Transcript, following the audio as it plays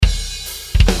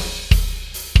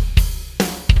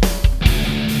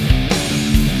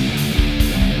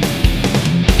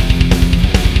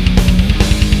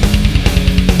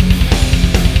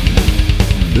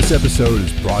episode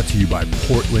is brought to you by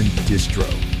Portland Distro.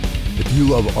 If you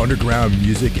love underground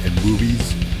music and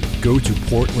movies, go to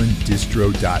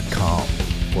portlanddistro.com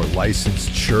for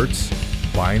licensed shirts,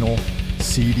 vinyl,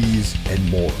 CDs, and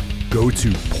more. Go to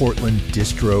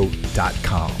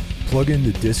portlanddistro.com. Plug in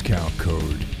the discount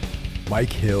code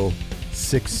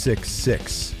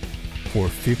MikeHill666 for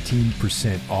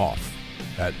 15% off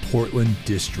at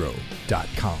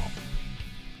portlanddistro.com.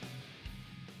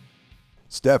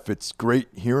 Steph, it's great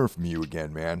hearing from you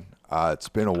again, man. It's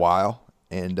been a while,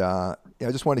 and I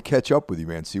just want to catch up with you,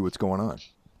 man, see what's going on.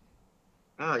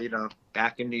 Oh,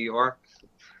 back in New York,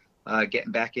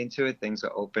 getting back into it. Things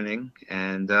are opening,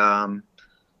 and the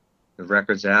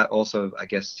record's out. Also, I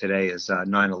guess today is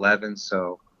 9/11,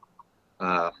 so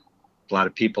a lot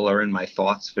of people are in my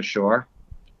thoughts for sure.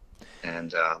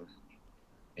 And,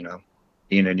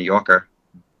 being a New Yorker,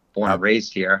 born and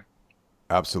raised here.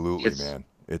 Absolutely, man.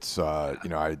 It's,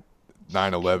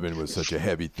 9/11 was such a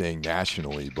heavy thing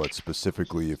nationally, but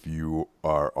specifically if you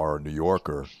are a New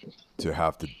Yorker, to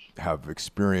have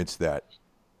experienced that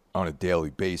on a daily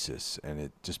basis and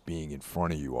it just being in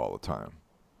front of you all the time.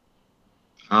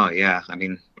 Oh, yeah. I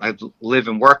mean, I live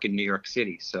and work in New York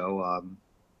City. So,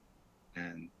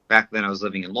 and back then I was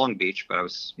living in Long Beach, but I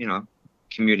was,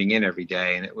 commuting in every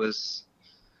day. And it was,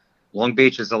 Long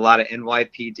Beach is a lot of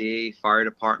NYPD, fire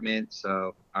department.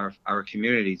 So our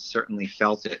community certainly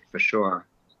felt it for sure.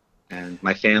 And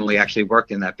my family actually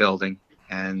worked in that building,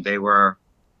 and they were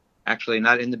actually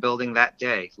not in the building that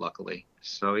day, luckily.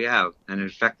 So, yeah, and it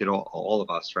affected all of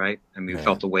us, right? And we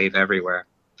felt a wave everywhere.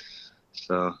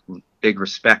 So big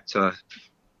respect to,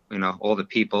 all the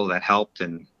people that helped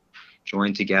and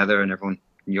joined together, and everyone,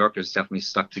 New Yorkers definitely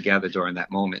stuck together during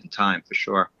that moment in time for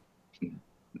sure.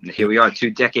 And here we are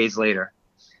 2 decades later.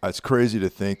 It's crazy to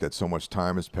think that so much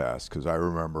time has passed, because I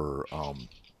remember,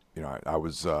 I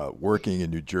was working in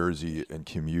New Jersey and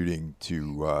commuting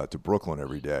to Brooklyn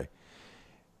every day.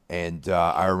 And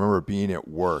I remember being at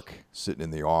work, sitting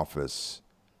in the office,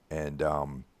 and,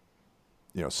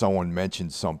 someone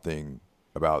mentioned something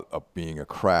about being a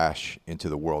crash into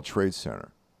the World Trade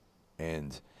Center.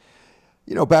 And,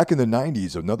 back in the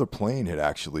 90s, another plane had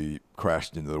actually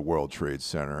crashed into the World Trade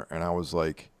Center. And I was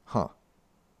like, I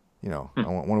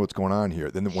wonder what's going on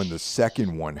here. Then when the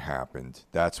second one happened,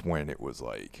 that's when it was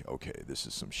like, okay, this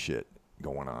is some shit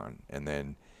going on. And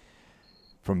then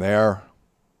from there,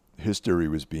 history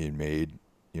was being made,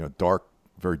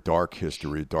 very dark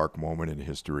history, a dark moment in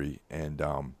history. And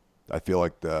I feel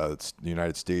like the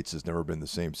United States has never been the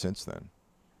same since then.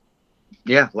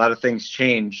 Yeah, a lot of things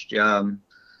changed.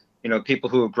 People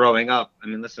who are growing up, I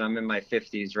mean, listen, I'm in my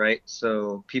 50s, right?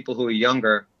 So people who are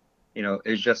younger,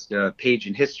 it's just a page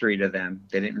in history to them.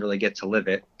 They didn't really get to live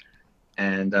it.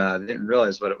 And they didn't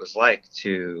realize what it was like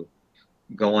to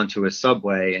go onto a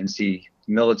subway and see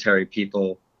military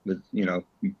people with,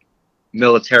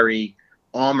 military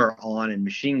armor on and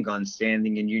machine guns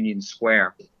standing in Union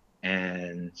Square.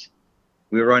 And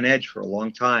we were on edge for a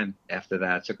long time after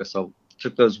that. It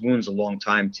took those wounds a long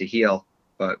time to heal.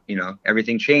 But,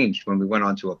 everything changed when we went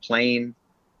onto a plane.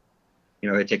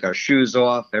 They take our shoes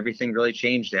off. Everything really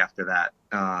changed after that.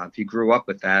 If you grew up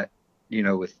with that,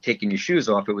 with taking your shoes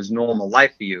off, it was normal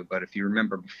life for you. But if you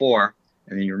remember before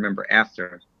and then you remember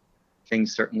after,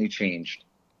 things certainly changed.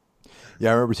 Yeah,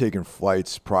 I remember taking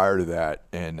flights prior to that,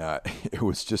 and it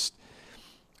was just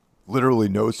literally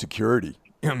no security.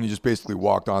 You just basically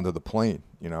walked onto the plane,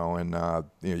 and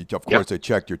of course they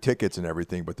checked your tickets and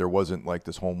everything, but there wasn't like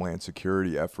this Homeland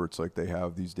Security efforts like they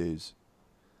have these days.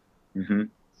 Mm-hmm.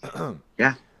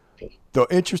 Yeah. The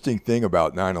interesting thing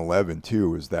about 9/11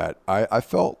 too is that I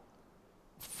felt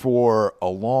for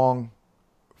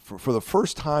the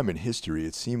first time in history,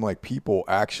 it seemed like people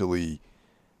actually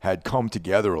had come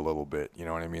together a little bit. You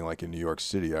know what I mean? Like in New York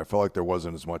City, I felt like there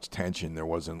wasn't as much tension. There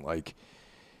wasn't like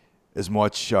as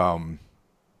much,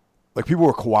 like people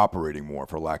were cooperating more,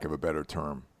 for lack of a better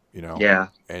term, Yeah.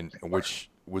 And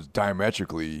which was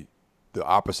diametrically the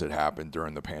opposite happened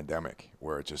during the pandemic,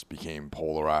 where it just became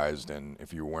polarized. And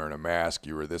if you were wearing a mask,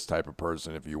 you were this type of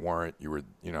person. If you weren't, you were,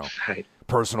 Right.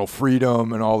 Personal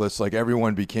freedom and all this. Like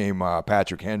everyone became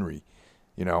Patrick Henry,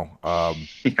 Yeah.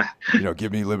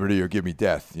 Give me liberty or give me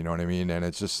death. You know what I mean? And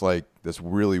it's just like this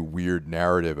really weird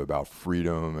narrative about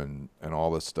freedom and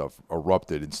all this stuff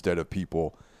erupted, instead of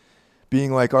people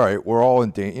being like, all right, we're all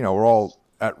in danger. We're all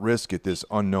at risk at this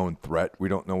unknown threat. We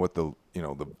don't know what the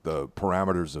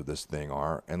parameters of this thing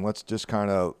are, and let's just kind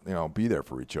of, be there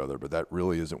for each other. But that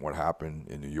really isn't what happened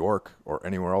in New York or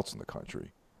anywhere else in the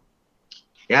country.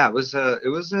 Yeah, it was a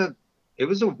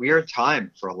weird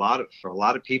time for a lot of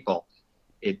people.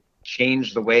 It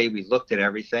changed the way we looked at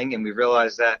everything, and we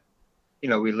realized that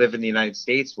we live in the United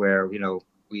States where,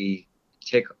 we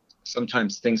take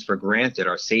sometimes things for granted,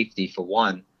 our safety for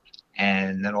one.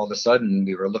 And then all of a sudden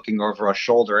we were looking over our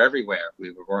shoulder everywhere.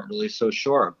 We weren't really so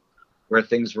sure where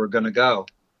things were going to go.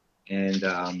 And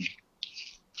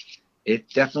it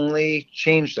definitely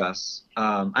changed us.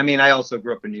 I mean, I also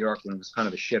grew up in New York when it was kind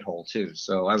of a shithole too.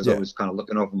 So I was Yeah. always kind of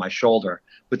looking over my shoulder.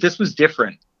 But this was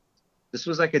different. This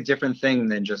was like a different thing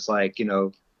than just like,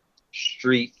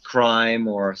 street crime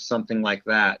or something like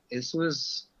that. This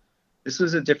was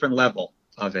a different level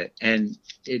of it, and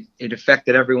it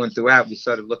affected everyone throughout. We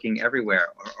started looking everywhere.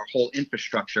 Our whole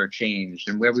infrastructure changed,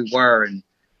 and where we were. And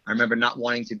I remember not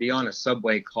wanting to be on a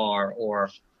subway car or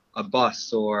a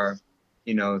bus, or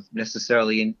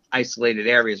necessarily in isolated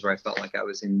areas where I felt like I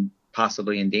was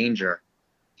possibly in danger.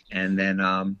 And then,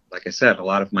 like I said, a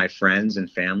lot of my friends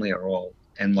and family are all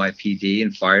NYPD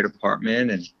and fire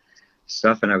department and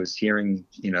stuff. And I was hearing,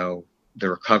 the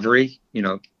recovery,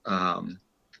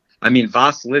 I mean,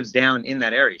 Voss lives down in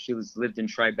that area. She lived in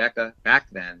Tribeca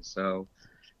back then. So,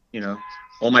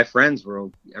 all my friends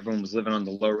everyone was living on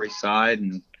the Lower East Side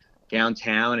and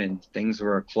downtown, and things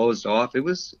were closed off. It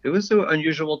was an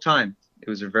unusual time. It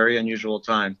was a very unusual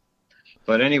time.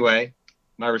 But anyway,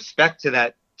 my respect to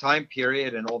that time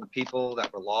period and all the people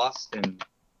that were lost. And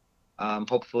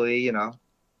hopefully,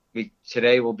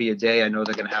 today will be a day. I know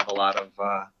they're going to have a lot of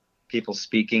people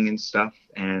speaking and stuff.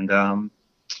 And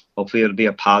hopefully it'll be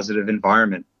a positive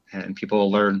environment and people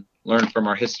will learn from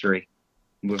our history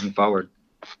moving forward.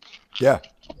 Yeah,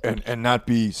 and not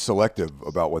be selective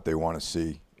about what they want to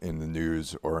see in the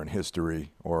news or in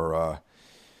history, or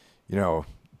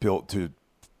built to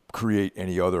create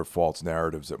any other false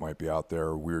narratives that might be out there,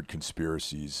 or weird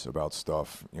conspiracies about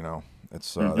stuff.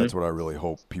 That's what I really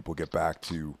hope people get back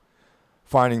to,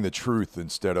 finding the truth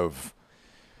instead of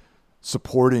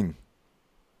supporting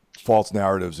false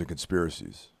narratives and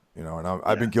conspiracies. And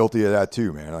I've been guilty of that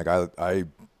too, man. Like I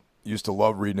used to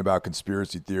love reading about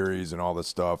conspiracy theories and all this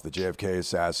stuff, the JFK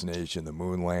assassination, the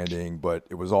moon landing, but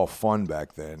it was all fun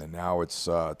back then. And now it's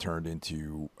turned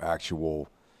into actual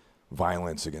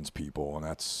violence against people. And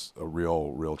that's a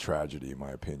real tragedy in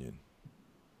my opinion.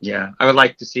 Yeah. I would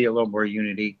like to see a little more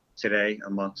unity today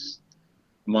amongst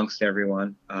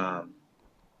everyone.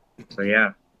 So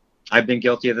yeah, I've been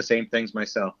guilty of the same things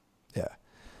myself. Yeah.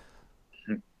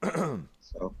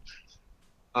 So,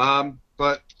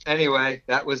 but anyway,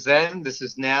 that was then. This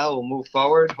is now. We'll move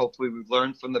forward. Hopefully, we've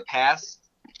learned from the past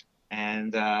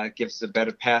and gives us a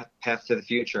better path to the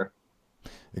future.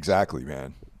 Exactly,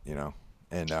 man.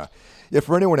 And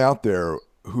for anyone out there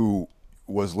who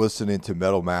was listening to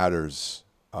Metal Matters,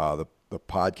 the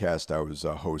podcast I was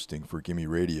hosting for Gimme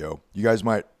Radio, you guys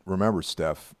might remember,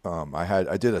 Steph.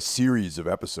 I did a series of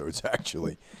episodes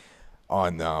actually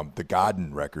on the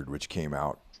Godden record, which came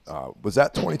out. Was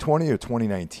that 2020 or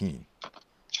 2019?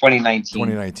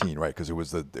 2019, right? Because it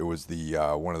was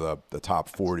the one of the top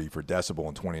 40 for Decibel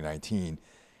in 2019,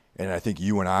 and I think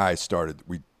you and I started.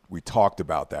 We talked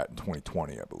about that in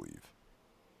 2020, I believe.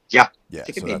 Yeah. Yeah.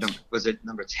 I think was it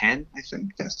number 10? I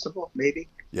think Decibel, maybe.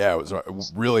 Yeah, it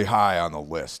was really high on the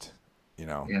list.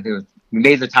 Yeah, we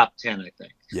made the top 10, I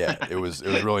think. Yeah, it was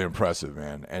really impressive,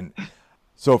 man. And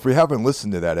so if we haven't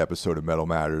listened to that episode of Metal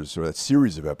Matters, or that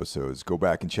series of episodes, go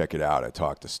back and check it out. I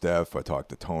talked to Steph, I talked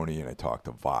to Tony, and I talked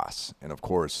to Voss. And of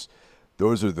course,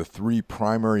 those are the three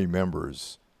primary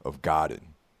members of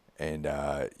Godden. And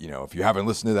if you haven't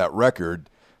listened to that record,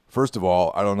 first of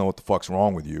all, I don't know what the fuck's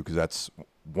wrong with you, because that's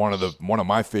one of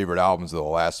my favorite albums of the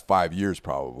last 5 years,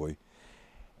 probably.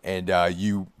 And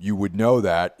you would know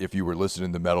that if you were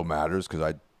listening to Metal Matters,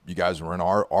 because you guys were in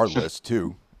our list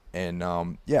too. And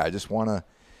I just want to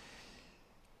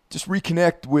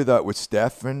reconnect with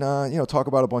Steph and talk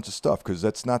about a bunch of stuff, because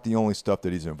that's not the only stuff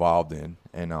that he's involved in.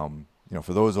 And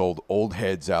for those old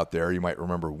heads out there, you might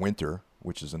remember Winter,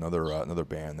 which is another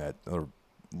band, another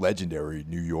legendary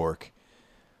New York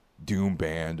doom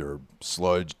band, or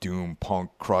sludge, doom, punk,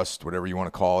 crust, whatever you want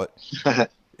to call it.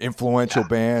 Influential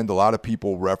band. A lot of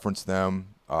people reference them.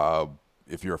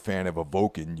 If you're a fan of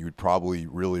Evoken, you would probably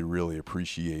really, really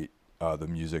appreciate the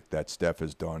music that Steph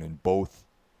has done in both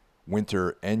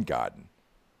Winter and Godden.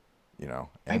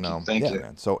 Thank you.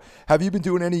 Man. So, have you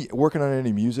been working on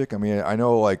any music? I mean, I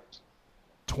know like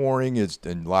touring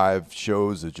and live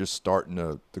shows are just starting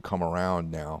to come around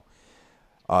now.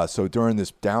 So during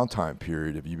this downtime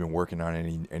period, have you been working on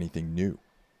anything new?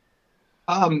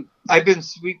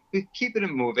 We keeping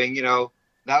it moving.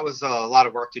 That was a lot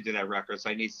of work to do that record, so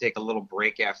I need to take a little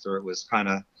break after it was kind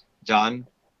of done.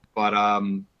 But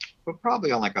we're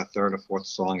probably on like a third or fourth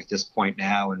song at this point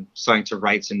now, and starting to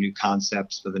write some new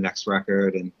concepts for the next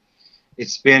record. And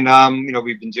it's been,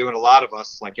 we've been doing a lot of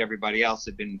us, like everybody else,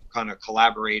 have been kind of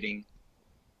collaborating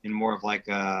in more of like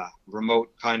a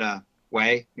remote kind of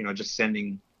way, just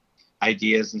sending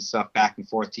ideas and stuff back and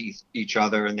forth to each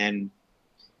other. And then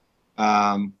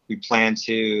we plan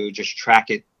to just track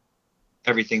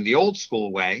everything the old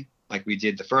school way, like we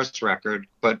did the first record,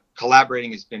 but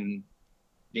collaborating has been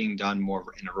being done more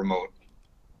in a remote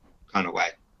kind of way,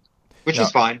 which is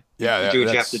fine. Yeah, you do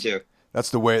what you have to do. That's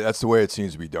the way it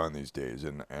seems to be done these days.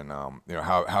 And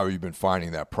how have you been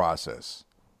finding that process?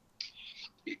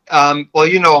 Well,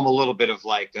 I'm a little bit of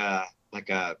like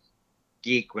a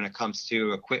geek when it comes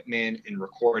to equipment and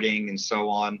recording and so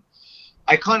on.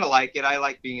 I kind of like it. I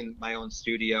like being in my own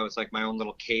studio. It's like my own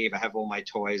little cave. I have all my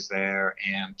toys there,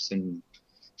 amps and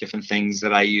different things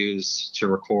that I use to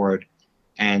record.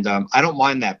 And I don't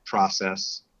mind that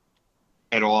process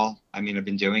at all. I mean, I've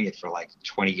been doing it for like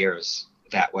 20 years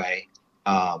that way.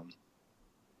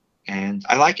 And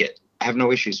I like it. I have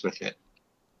no issues with it.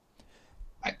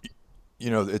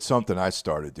 It's something I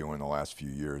started doing the last few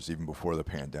years, even before the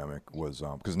pandemic, was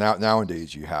because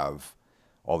nowadays you have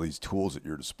all these tools at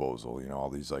your disposal, all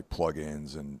these like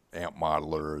plugins and amp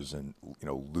modelers and,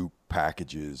 loop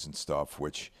packages and stuff,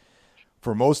 which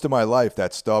for most of my life,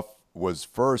 that stuff was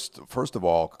first of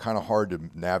all, kind of hard to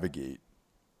navigate.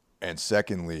 And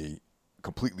secondly,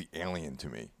 completely alien to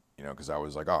me, because I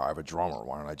was like, oh, I have a drummer.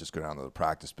 Why don't I just go down to the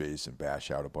practice space and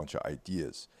bash out a bunch of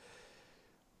ideas?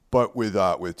 But with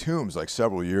Tooms, like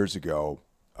several years ago,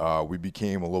 we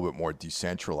became a little bit more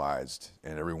decentralized,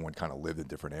 and everyone kind of lived in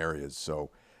different areas. So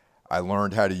I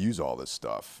learned how to use all this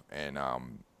stuff, and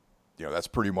that's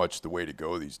pretty much the way to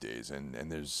go these days. And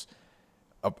there's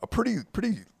a pretty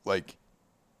like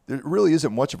there really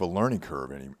isn't much of a learning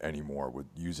curve anymore with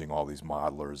using all these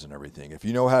modelers and everything. If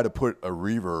you know how to put a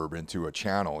reverb into a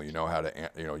channel, you know how to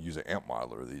use an amp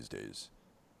modeler these days.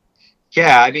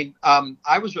 Yeah, I mean,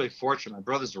 I was really fortunate. My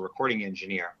brother's a recording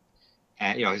engineer,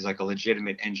 and he's like a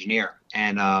legitimate engineer.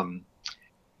 And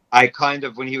I kind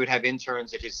of, when he would have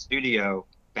interns at his studio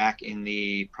back in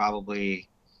the probably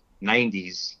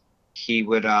 90s, he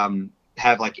would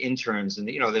have like interns, and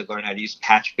they'd learn how to use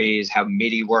patch bays, how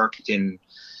MIDI worked, and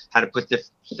how to put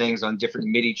different things on different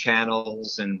MIDI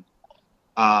channels, and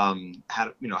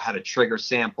how to trigger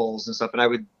samples and stuff.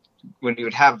 And when he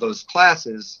would have those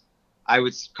classes, I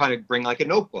would kind of bring like a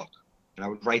notebook, and I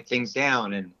would write things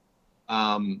down. And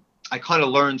I kind of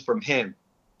learned from him.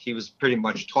 He was pretty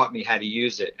much taught me how to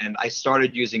use it. And I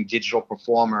started using Digital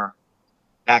Performer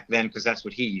back then because that's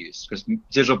what he used. Because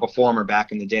Digital Performer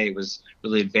back in the day was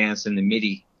really advanced in the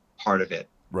MIDI part of it.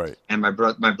 Right. And my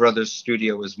brother's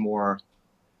studio was more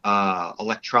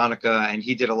electronica, and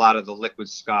he did a lot of the Liquid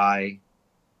Sky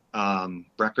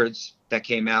records that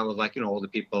came out with all the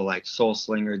people like Soul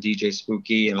Slinger, DJ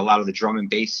Spooky, and a lot of the drum and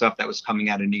bass stuff that was coming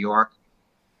out of New York.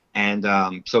 And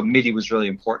so MIDI was really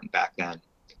important back then.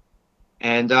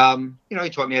 And he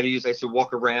taught me how to use. I used to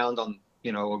walk around on,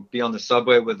 be on the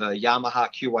subway with a Yamaha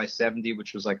QY70,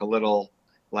 which was like a little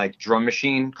like drum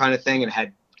machine kind of thing, and it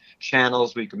had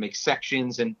channels where you could make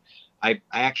sections. And I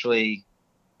actually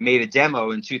made a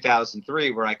demo in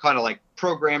 2003 where I kind of like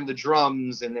programmed the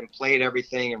drums and then played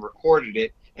everything and recorded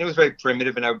it. And it was very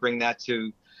primitive, and I would bring that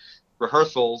to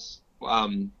rehearsals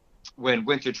when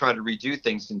Winter tried to redo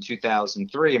things in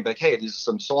 2003 and be like, hey, these are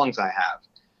some songs I have.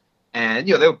 And,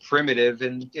 they were primitive,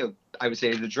 and, I would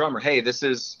say to the drummer, hey,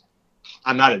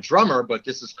 I'm not a drummer, but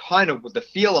this is kind of what the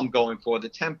feel I'm going for, the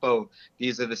tempo.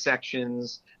 These are the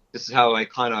sections. This is how I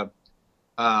kind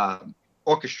of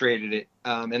orchestrated it,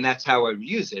 and that's how I would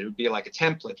use it. It would be like a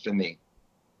template for me.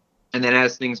 And then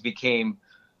as things became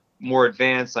more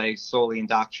advanced, I slowly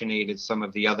indoctrinated some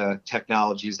of the other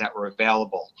technologies that were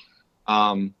available.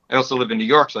 I also live in New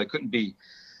York, so I couldn't be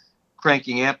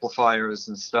cranking amplifiers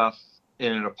and stuff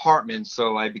in an apartment,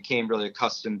 so I became really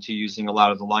accustomed to using a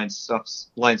lot of the Line 6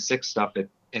 stuff at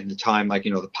the time, like,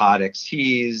 the Pod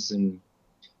XTs, and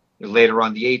later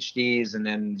on the HDs, and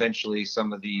then eventually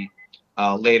some of the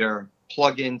later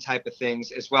plug-in type of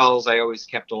things, as well as I always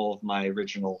kept all of my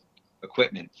original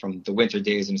equipment from the Winter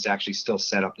days, and it's actually still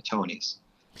set up at Tony's.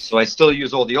 So I still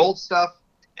use all the old stuff,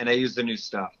 and I use the new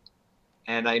stuff.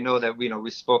 And I know that,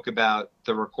 we spoke about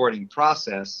the recording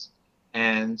process,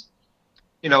 and,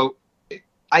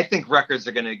 I think records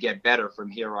are going to get better from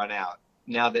here on out,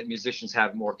 now that musicians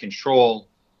have more control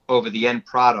over the end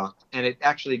product, and it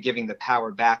actually giving the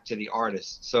power back to the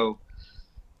artist. So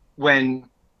when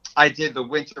I did the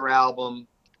Winter album,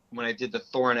 when I did the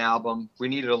Thorn album, we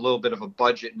needed a little bit of a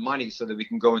budget and money so that we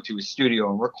can go into a studio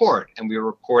and record. And we were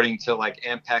recording to like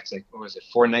Ampex, like, what was it,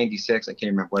 496? I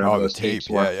can't remember what those tapes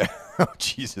were. Yeah. Oh,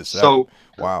 Jesus. So,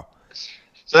 wow.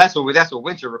 So that's what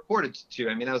Winter recorded to.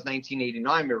 I mean, that was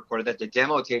 1989. We recorded that. The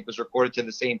demo tape was recorded to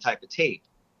the same type of tape.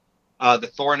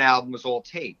 The Thorn album was all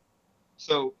tape.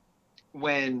 So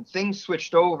when things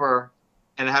switched over,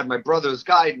 and I had my brother's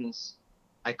guidance,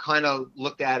 I kind of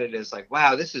looked at it as like,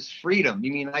 wow, this is freedom.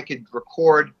 You mean I could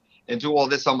record and do all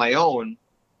this on my own,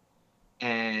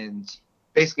 and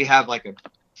basically have like a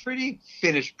pretty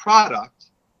finished product?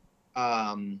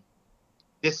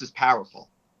 This is powerful.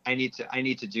 I need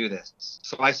to do this.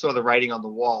 So I saw the writing on the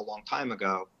wall a long time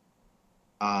ago,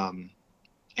 and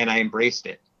I embraced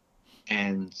it.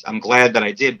 And I'm glad that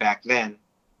I did back then.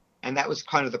 And that was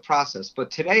kind of the process. But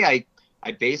today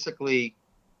I basically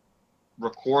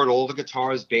record all the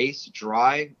guitars, bass,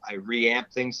 dry. I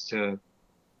reamp things to,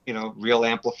 real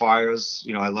amplifiers.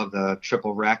 I love the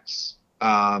Triple Rex,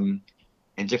 and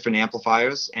different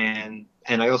amplifiers. And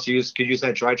I also could use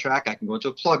that dry track. I can go into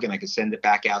a plugin. I can send it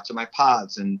back out to my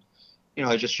pods. And,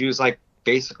 I just use like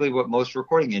basically what most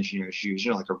recording engineers use,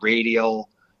 like a radial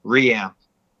reamp,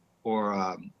 or,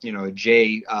 a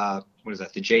J, what is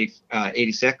that? The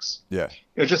J86. Yeah.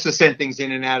 Just to send things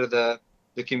in and out of the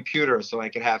computer so I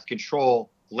could have control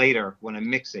later when I'm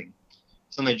mixing.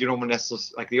 Sometimes you don't want to necessarily,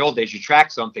 like the old days, you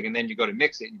track something and then you go to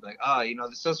mix it and you're like,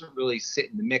 this doesn't really sit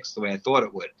in the mix the way I thought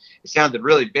it would. It sounded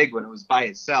really big when it was by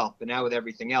itself, but now with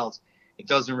everything else, it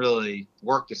doesn't really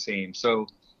work the same. So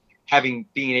being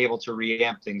able to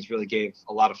reamp things really gave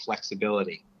a lot of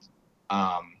flexibility.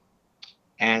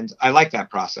 And I like that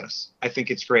process. I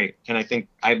think it's great. And I think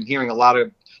I'm hearing a lot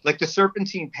of, like the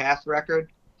Serpentine Path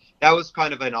record, that was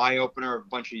kind of an eye-opener of a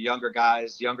bunch of younger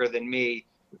guys, younger than me.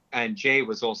 And Jay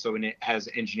was also has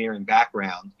engineering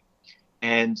background.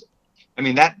 And I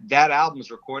mean, that album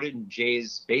was recorded in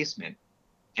Jay's basement.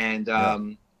 And,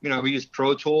 we used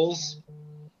Pro Tools,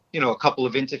 a couple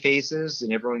of interfaces,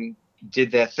 and everyone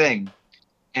did their thing.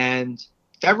 And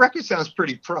that record sounds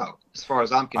pretty pro as far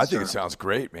as I'm concerned. I think it sounds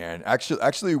great, man.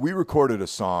 Actually, we recorded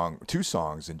two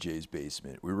songs in Jay's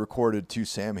basement. We recorded 2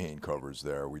 Samhain covers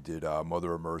there. We did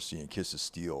Mother of Mercy and Kiss of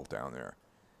Steel down there.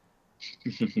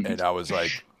 And I was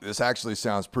like, this actually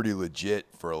sounds pretty legit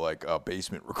for like a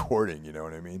basement recording. You know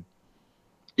what I mean?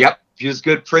 Yep. Use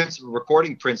good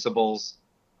recording principles,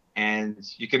 and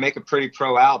you can make a pretty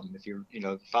pro album if you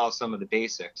follow some of the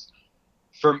basics.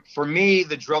 For me,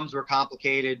 the drums were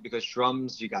complicated because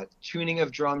drums, you got tuning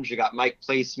of drums, you got mic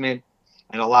placement,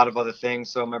 and a lot of other things.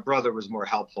 So my brother was more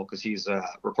helpful because he's a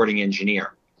recording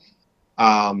engineer.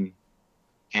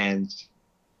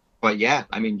 But yeah,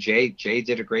 I mean, Jay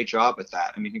did a great job with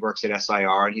that. I mean, he works at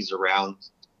SIR and he's around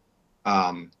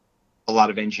a lot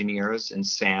of engineers and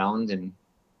sound, and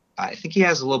I think he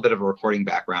has a little bit of a recording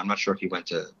background. I'm not sure if he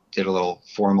did a little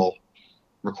formal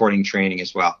recording training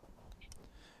as well.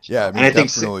 Yeah, I mean,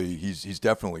 definitely, he's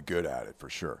definitely good at it for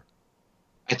sure.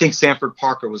 I think Sanford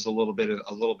Parker was a little bit of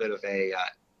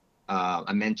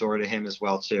a mentor to him as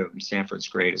well too. And Sanford's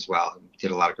great as well. He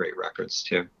did a lot of great records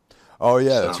too. Oh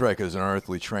yeah, that's right. Because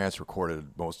Unearthly Trance recorded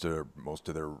most of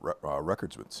their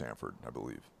records with Sanford, I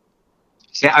believe.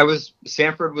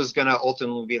 Sanford was going to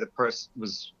ultimately be the person,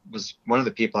 was one of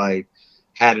the people I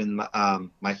had in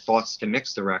my thoughts to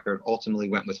mix the record. Ultimately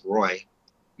went with Roy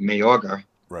Mayorga.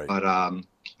 Right.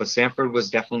 But Sanford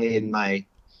was definitely in my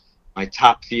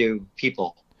top few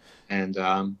people. And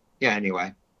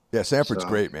anyway. Yeah, Sanford's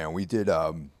great, man. We did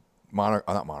not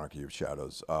Monarchy of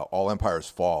Shadows, All Empires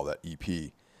Fall, that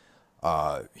EP.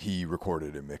 He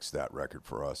recorded and mixed that record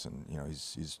for us, and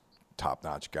he's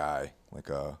top-notch guy, like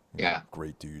a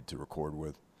great dude to record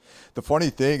with. The funny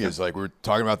thing is, like, we're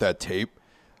talking about that tape.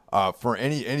 For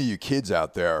any of you kids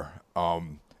out there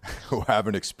who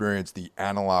haven't experienced the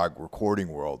analog recording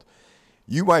world,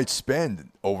 you might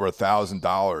spend over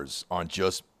 $1,000 on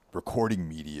just recording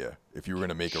media if you were going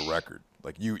to make a record.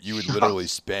 Like you would literally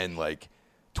spend like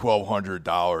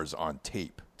 $1,200 on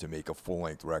tape to make a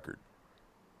full-length record.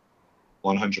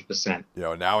 100%.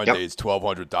 Nowadays,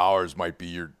 $1,200 might be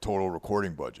your total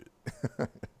recording budget.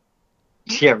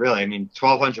 Yeah, really. I mean,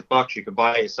 $1,200, you could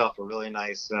buy yourself a really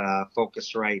nice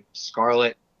Focusrite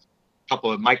Scarlett, a couple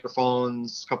of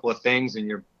microphones, a couple of things, and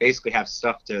you basically have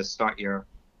stuff to start your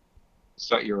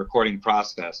recording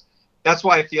process. That's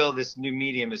why I feel this new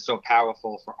medium is so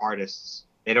powerful for artists.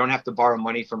 They don't have to borrow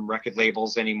money from record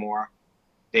labels anymore.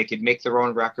 They could make their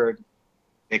own record.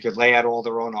 They could lay out all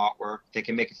their own artwork. They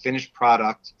can make a finished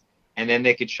product, and then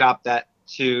they could shop that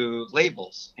to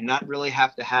labels and not really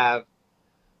have to have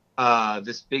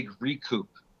this big recoup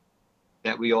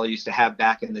that we all used to have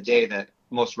back in the day, that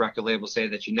most record labels say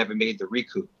that you never made the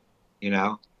recoup,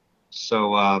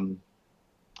 So,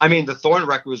 I mean, the Thorn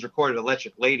record was recorded at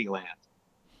Electric Ladyland,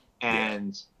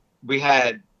 and we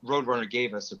had Roadrunner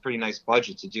gave us a pretty nice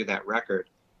budget to do that record.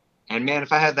 And man,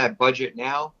 if I had that budget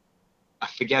now, I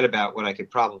forget about what I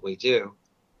could probably do.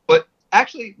 But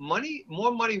actually,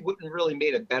 more money wouldn't really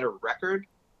made a better record.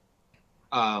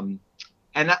 And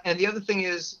the other thing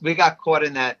is, we got caught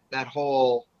in that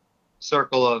whole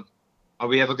circle of, are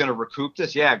we ever going to recoup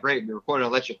this? Yeah, great. We recorded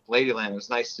Electric Ladyland. It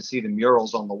was nice to see the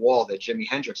murals on the wall that Jimi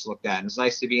Hendrix looked at. And it's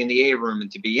nice to be in the A room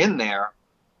and to be in there.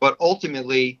 But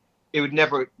ultimately, it would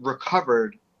never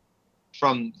recovered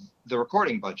from the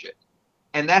recording budget.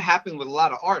 And that happened with a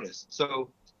lot of artists. So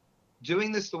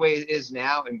doing this the way it is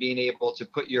now and being able to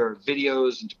put your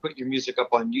videos and to put your music up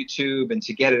on YouTube and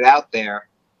to get it out there,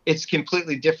 it's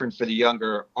completely different for the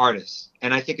younger artists.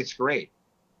 And I think it's great.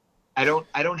 I don't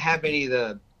have any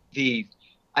of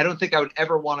I don't think I would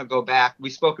ever want to go back. We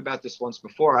spoke about this once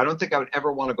before. I don't think I would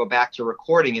ever want to go back to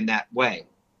recording in that way,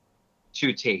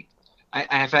 to tape. I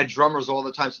have had drummers all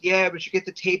the time say, yeah, but you get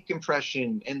the tape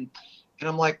compression. And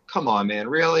I'm like, come on, man,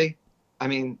 really? I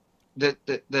mean,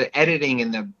 the editing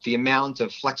and the amount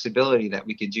of flexibility that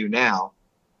we could do now,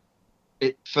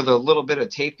 for the little bit of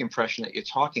tape compression that you're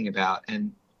talking about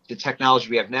and the technology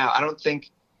we have now, I don't think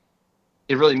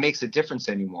it really makes a difference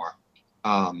anymore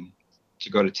to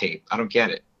go to tape. I don't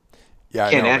get it. Yeah,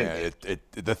 I know, man.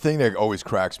 The thing that always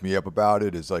cracks me up about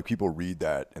it is like people read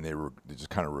that and they just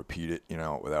kind of repeat it,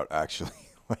 without actually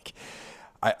like.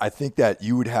 I think that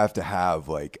you would have to have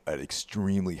like an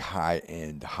extremely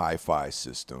high-end hi-fi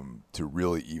system to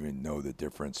really even know the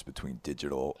difference between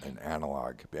digital and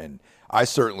analog. And I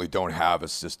certainly don't have a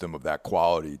system of that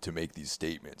quality to make these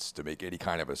statements, to make any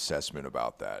kind of assessment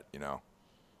about that,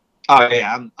 Oh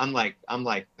yeah,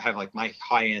 I have like my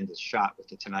high end is shot with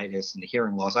the tinnitus and the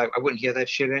hearing loss. I wouldn't hear that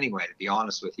shit anyway, to be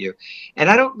honest with you. And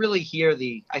I don't really hear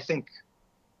I think,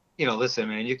 listen,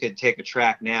 man, you could take a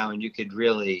track now and you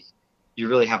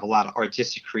really have a lot of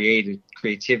artistic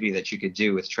creativity that you could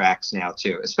do with tracks now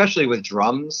too, especially with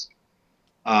drums.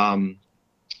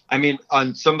 I mean,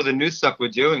 on some of the new stuff we're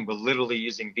doing, we're literally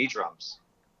using V drums.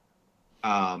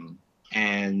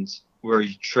 And we're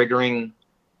triggering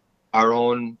our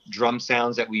own drum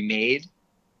sounds that we made,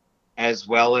 as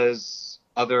well as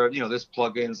other, there's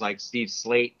plugins like Steve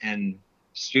Slate and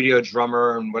Studio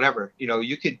Drummer and whatever.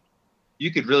 You could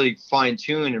really fine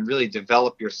tune and really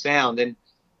develop your sound. And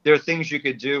there are things you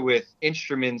could do with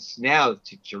instruments now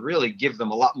to really give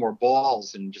them a lot more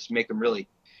balls and just make them really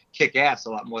kick ass a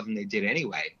lot more than they did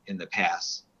anyway in the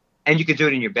past. And you could do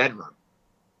it in your bedroom.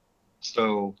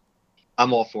 So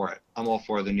I'm all for it. I'm all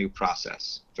for the new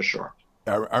process for sure.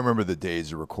 I remember the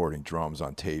days of recording drums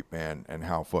on tape, man, and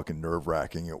how fucking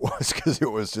nerve-wracking it was, because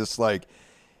it was just like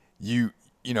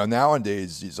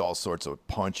nowadays there's all sorts of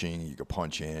punching. You can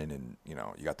punch in and, you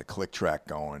got the click track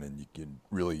going and you can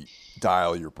really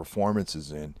dial your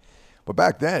performances in. But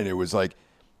back then it was like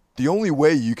the only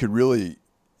way you could really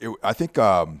I think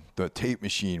the tape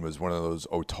machine was one of those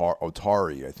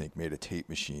Otari, I think, made a tape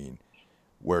machine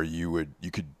where you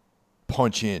could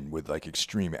punch in with like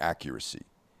extreme accuracy.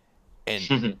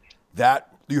 And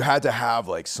that you had to have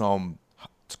like some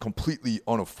completely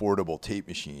unaffordable tape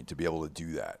machine to be able to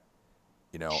do that,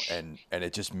 and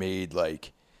it just made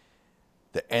like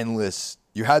the endless,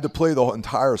 you had to play the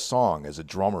entire song as a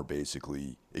drummer,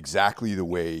 basically exactly the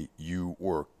way you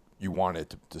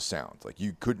wanted it to sound. Like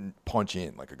you couldn't punch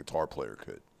in like a guitar player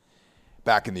could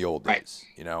back in the old days,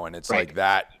 and it's like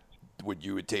that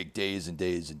you would take days and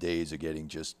days and days of getting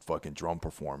just fucking drum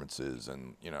performances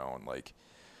and, and like,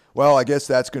 well, I guess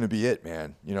that's going to be it,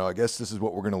 man. I guess this is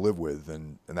what we're going to live with,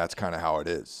 and that's kind of how it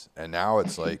is. And now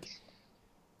it's like,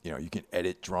 you can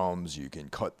edit drums, you can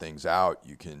cut things out,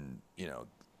 you can,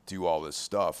 do all this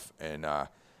stuff. And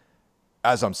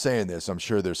as I'm saying this, I'm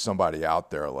sure there's somebody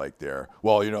out there like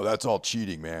well, that's all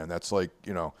cheating, man. That's like,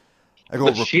 I go,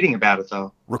 what's cheating about it,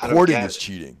 though? Recording is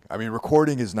cheating. I mean,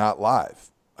 recording is not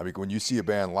live. I mean, when you see a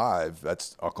band live,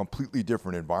 that's a completely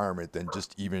different environment than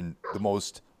just even the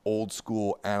most old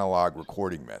school analog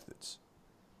recording methods,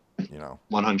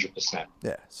 100%.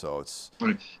 Yeah. So it's,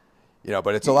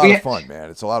 but it's a lot of fun, man.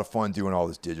 It's a lot of fun doing all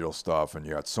this digital stuff, and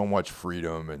you got so much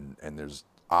freedom and there's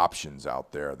options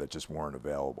out there that just weren't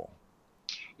available.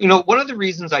 One of the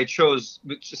reasons I chose,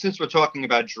 since we're talking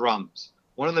about drums,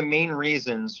 one of the main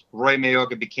reasons Roy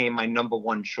Mayorga became my number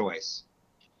one choice.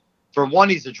 For one,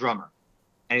 he's a drummer,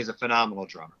 and he's a phenomenal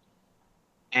drummer.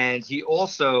 And he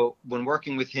also, when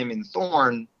working with him in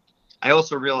Thorn, I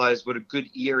also realized what a good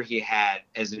ear he had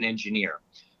as an engineer.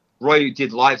 Roy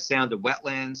did live sound at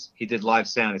Wetlands. He did live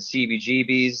sound at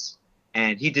CBGB's,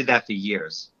 and he did that for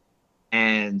years.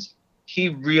 And he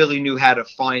really knew how to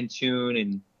fine tune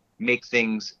and make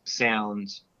things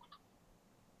sound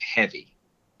heavy.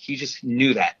 He just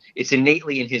knew that. It's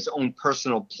innately in his own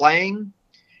personal playing,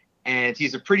 and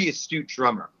he's a pretty astute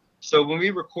drummer. So when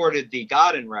we recorded the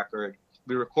Godin record,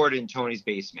 we recorded in Tony's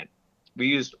basement.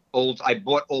 I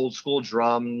bought old school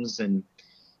drums, and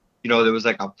there was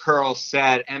like a Pearl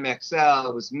set, MXL,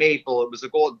 it was maple, it was a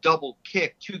gold double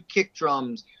kick, 2 kick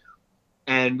drums,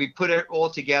 and we put it all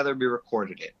together, we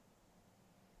recorded it.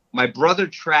 My brother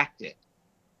tracked it,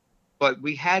 but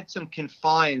we had some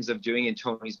confines of doing in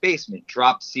Tony's basement,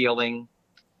 drop ceiling,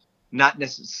 not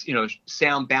necessarily,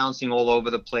 sound bouncing all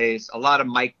over the place, a lot of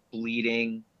mic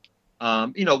bleeding.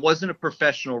 Wasn't a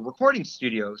professional recording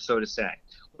studio, so to say.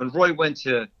 When Roy went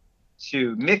to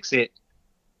mix it,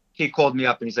 he called me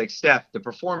up and he's like, Steph, the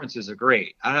performances are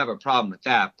great. I don't have a problem with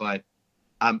that, but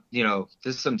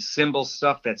there's some cymbal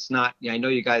stuff that's not, I know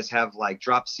you guys have like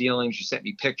drop ceilings. You sent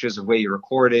me pictures of where you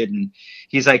recorded. And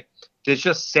he's like, there's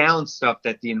just sound stuff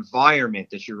that the environment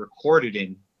that you recorded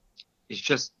in is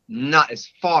just not as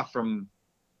far from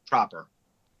proper.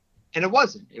 And it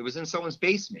wasn't. It was in someone's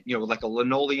basement, with like a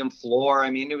linoleum floor. I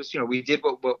mean, it was, we did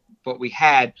what we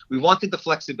had. We wanted the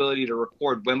flexibility to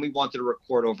record when we wanted to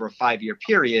record over a 5-year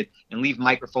period and leave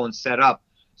microphones set up.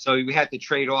 So we had to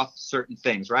trade off certain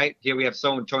things, right? Here we have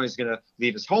someone, Tony's going to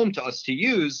leave his home to us to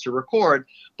use to record,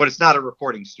 but it's not a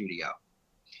recording studio.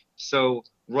 So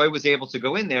Roy was able to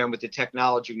go in there, and with the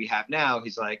technology we have now,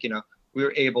 he's like, we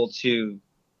were able to,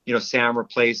 sound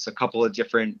replace a couple of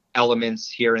different elements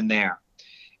here and there.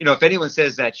 If anyone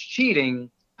says that's cheating,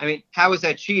 I mean, how is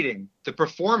that cheating? The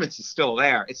performance is still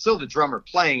there. It's still the drummer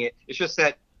playing it. It's just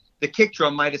that the kick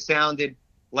drum might have sounded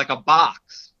like a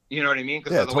box. You know what I mean?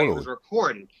 Because of the way it was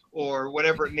recorded or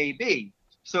whatever it may be.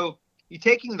 So you're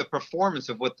taking the performance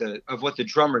of what the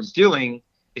drummer's doing.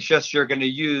 It's just you're going to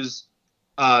use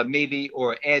maybe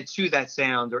or add to that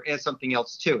sound or add something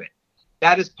else to it.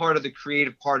 That is part of the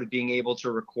creative part of being able to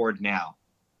record now.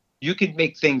 You can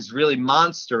make things really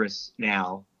monstrous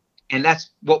now. And that's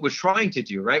what we're trying to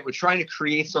do, right? We're trying to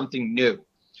create something new.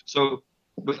 So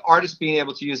with artists being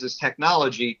able to use this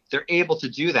technology, they're able to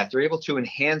do that. They're able to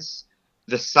enhance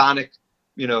the sonic,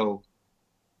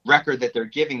 record that they're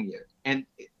giving you. And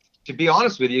to be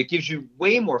honest with you, it gives you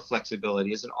way more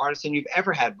flexibility as an artist than you've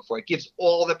ever had before. It gives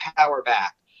all the power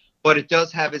back, but it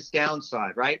does have its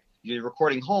downside, right? You're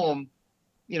recording home,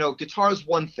 guitar is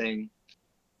one thing,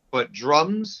 but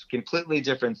drums, completely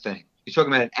different thing. You're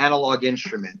talking about an analog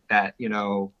instrument that,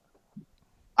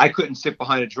 I couldn't sit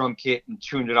behind a drum kit and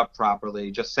tune it up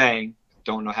properly, just saying,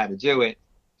 don't know how to do it.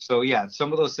 So yeah,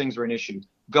 some of those things were an issue.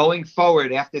 Going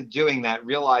forward after doing that,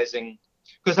 realizing,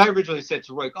 because I originally said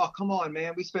to Roy, oh, come on,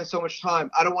 man, we spent so much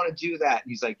time. I don't want to do that. And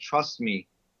he's like, trust me,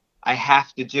 I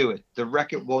have to do it. The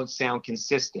record won't sound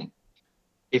consistent.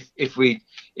 If we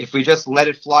just let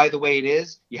it fly the way it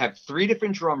is, you have 3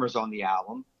 different drummers on the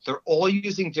album. They're all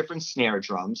using different snare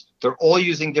drums. They're all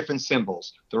using different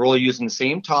cymbals. They're all using the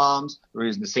same toms. They're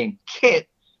using the same kit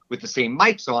with the same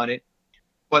mics on it,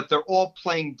 but they're all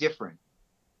playing different.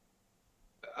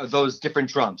 Those different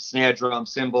drums, snare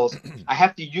drums, cymbals. I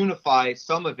have to unify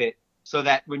some of it so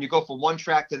that when you go from one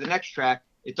track to the next track,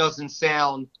 it doesn't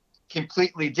sound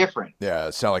completely different. Yeah,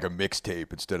 it sound like a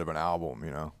mixtape instead of an album,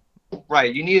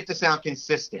 Right. You need it to sound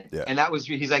consistent. Yeah. And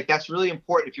he's like, that's really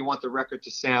important if you want the record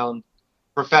to sound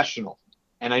professional.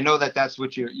 And I know that that's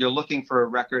what you're looking for a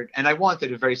record. And I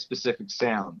wanted a very specific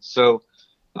sound. So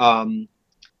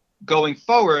going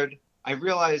forward, I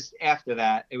realized after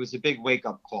that, it was a big wake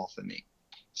up call for me.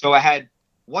 So I had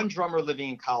one drummer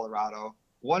living in Colorado,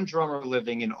 one drummer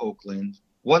living in Oakland,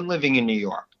 one living in New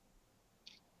York.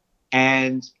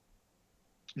 And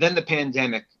then the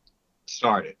pandemic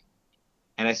started.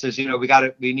 And I says,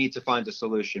 we need to find a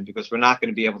solution because we're not going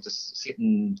to be able to sit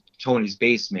in Tony's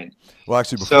basement. Well,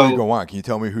 actually, before you go on, can you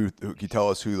tell me can you tell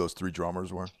us who those 3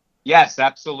 drummers were? Yes,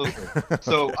 absolutely.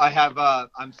 So I have,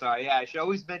 I'm sorry. Yeah, I should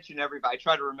always mention everybody. I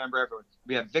try to remember everyone.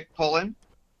 We have Vic Pullen,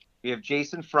 we have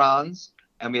Jason Franz,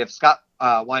 and we have Scott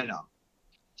Wino.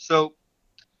 So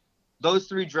those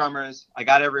 3 drummers, I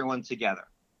got everyone together.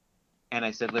 And I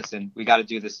said, listen, we got to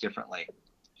do this differently.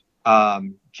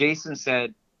 Jason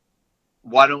said,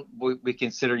 why don't we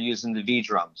consider using the V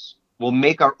drums? We'll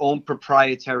make our own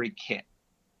proprietary kit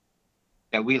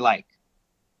that we like,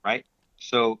 right?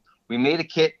 So we made a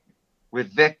kit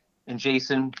with Vic and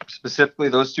Jason, specifically,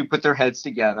 those 2 put their heads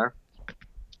together.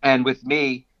 And with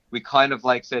me, we kind of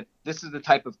said, this is the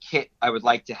type of kit I would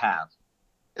like to have,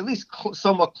 at least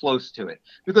somewhat close to it.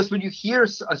 Because when you hear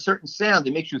a certain sound,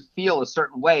 it makes you feel a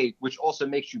certain way, which also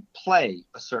makes you play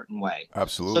a certain way.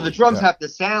 Absolutely. So the drums have to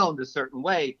sound a certain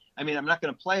way. I mean, I'm not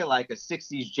going to play like a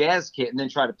 60s jazz kit and then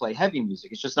try to play heavy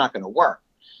music. It's just not going to work.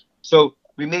 So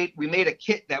we made a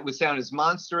kit that would sound as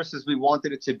monstrous as we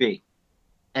wanted it to be,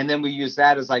 and then we use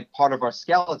that as like part of our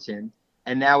skeleton.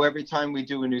 And now every time we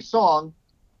do a new song,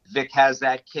 Vic has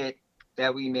that kit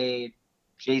that we made.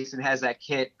 Jason has that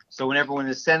kit. So when everyone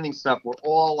is sending stuff, we're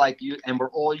all like you, and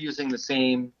we're all using the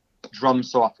same drum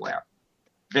software.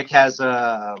 Vic has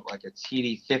a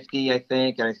TD50, I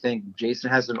think, and I think Jason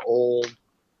has an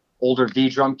older V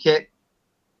drum kit.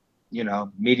 You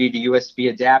know, MIDI to USB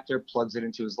adapter, plugs it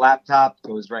into his laptop,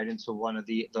 goes right into one of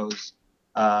those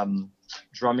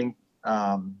drumming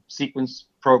sequence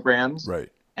programs. Right.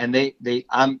 And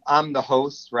I'm the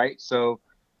host, right? So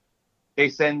they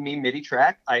send me MIDI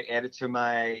track. I add it to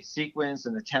my sequence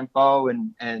and the tempo,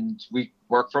 and we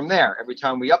work from there. Every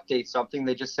time we update something,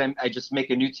 I just make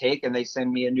a new take, and they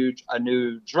send me a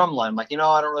new drum line. I'm like, I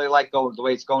don't really like the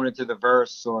way it's going into the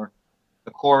verse or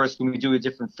the chorus. When we do a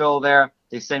different fill there,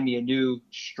 they send me a new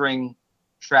string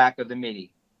track of the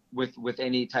MIDI with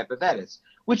any type of edits,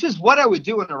 which is what I would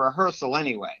do in a rehearsal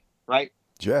anyway, right?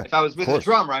 Yeah. If I was with a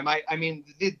drummer,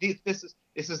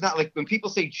 this is not like when people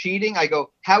say cheating, I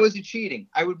go, how is it cheating?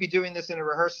 I would be doing this in a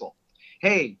rehearsal.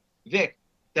 Hey, Vic,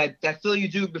 that fill you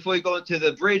do before you go into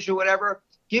the bridge or whatever,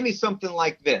 give me something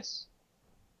like this.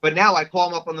 But now I call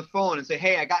him up on the phone and say,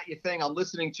 hey, I got your thing. I'm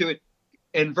listening to it.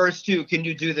 In verse 2, can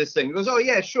you do this thing? He goes, oh,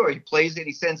 yeah, sure. He plays it.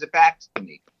 He sends it back to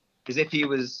me as if he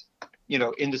was,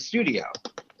 in the studio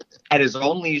at his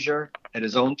own leisure, at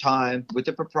his own time, with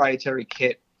the proprietary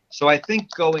kit. So I think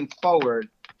going forward,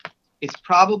 it's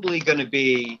probably going to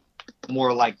be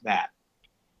more like that.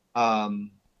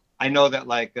 I know that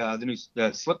like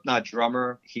the Slipknot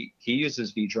drummer, he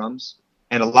uses V drums,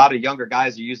 and a lot of younger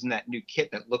guys are using that new kit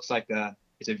that looks like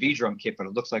it's a V drum kit, but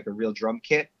it looks like a real drum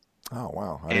kit. Oh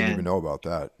wow, I didn't even know about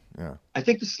that. Yeah, I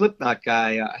think the Slipknot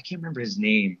guy, I can't remember his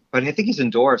name, but I think he's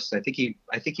endorsed. I think he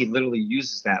literally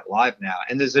uses that live now.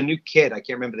 And there's a new kit, I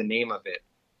can't remember the name of it.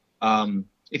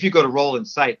 If you go to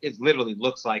Roland's site, it literally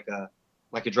looks like a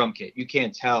drum kit. You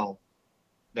can't tell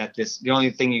that the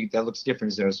only thing that looks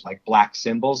different is there's like black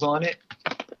symbols on it.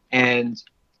 And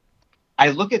I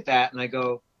look at that and I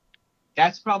go,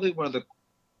 that's probably one of the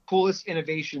coolest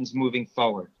innovations moving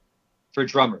forward for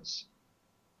drummers.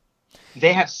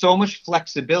 They have so much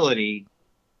flexibility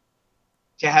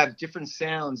to have different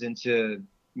sounds and to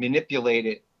manipulate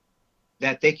it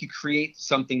that they could create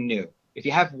something new. If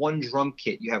you have one drum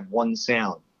kit, you have one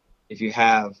sound. If you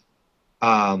have,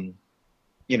 a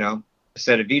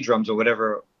set of V drums or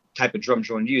whatever type of drums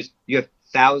you want to use, you have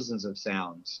thousands of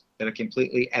sounds that are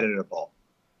completely editable.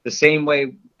 The same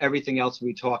way everything else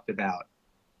we talked about.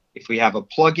 If we have a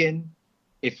plugin,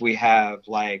 if we have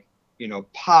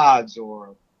pods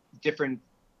or different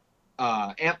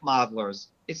amp modelers,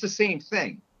 it's the same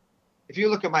thing. If you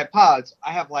look at my pods,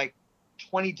 I have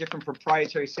 20 different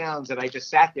proprietary sounds that I just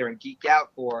sat there and geeked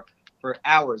out for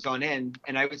hours on end,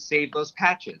 and I would save those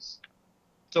patches.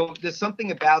 So there's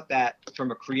something about that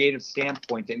from a creative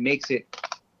standpoint that makes it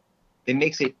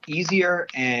easier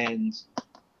and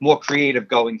more creative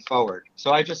going forward.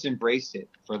 So I just embraced it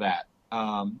for that.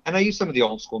 And I use some of the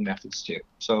old school methods too.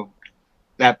 So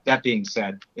that being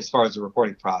said, as far as the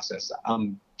recording process,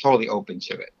 I'm totally open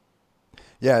to it.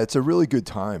 Yeah, it's a really good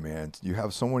time, man. You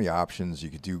have so many options. You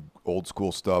could do old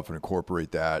school stuff and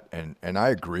incorporate that. And I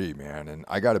agree, man. And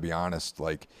I got to be honest,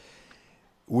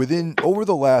 over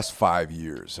the last 5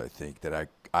 years, I think that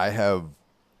I have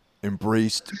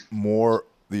embraced more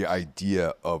the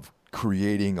idea of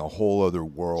creating a whole other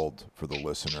world for the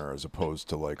listener, as opposed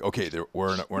to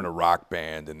we're in a rock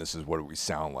band and this is what we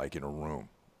sound like in a room.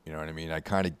 You know what I mean? I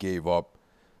kind of gave up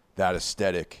that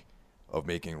aesthetic of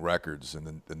making records,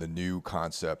 and the new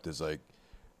concept is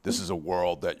this is a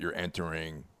world that you're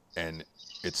entering, and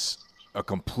it's a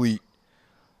complete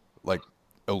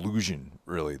illusion,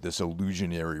 really, this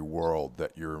illusionary world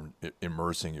that you're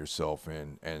immersing yourself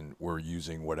in, and we're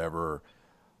using whatever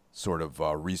sort of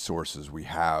resources we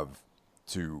have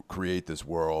to create this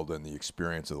world and the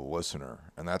experience of the listener.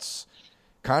 And that's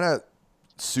kind of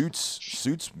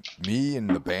suits me and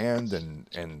the band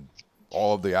and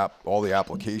all the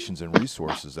applications and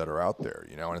resources that are out there,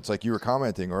 And it's like you were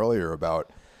commenting earlier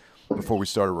about, before we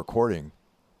started recording,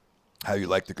 how you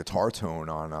like the guitar tone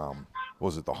on what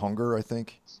was it, The Hunger, I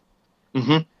think?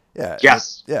 Mm-hmm. Yeah.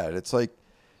 Yes. It's like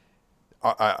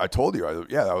I told you,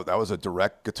 that was a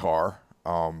direct guitar,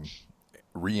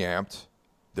 reamped.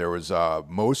 There was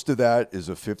most of that is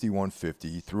a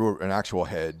 5150 through an actual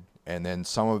head, and then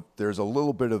there's a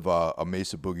little bit of a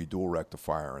Mesa Boogie dual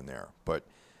rectifier in there, but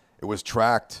it was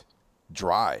tracked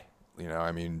dry,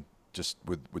 just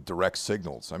with direct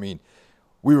signals. I mean,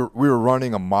 we were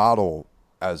running a model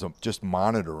as just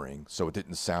monitoring, so it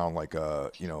didn't sound like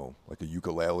a like a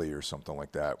ukulele or something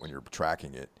like that when you're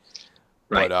tracking it.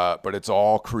 Right. But it's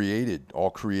all created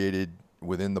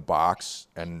within the box,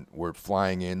 and we're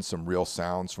flying in some real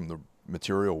sounds from the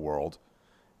material world,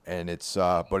 and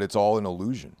but it's all an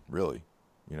illusion, really,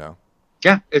 you know.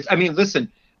 Yeah. I mean,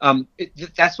 listen,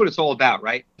 that's what it's all about,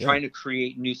 right? Yeah. Trying to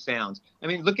create new sounds. I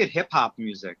mean, look at hip hop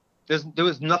music. There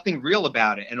was nothing real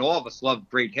about it, and all of us love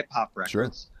great hip hop records.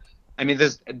 Sure. I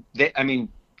mean,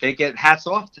 they get hats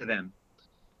off to them.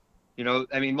 You know,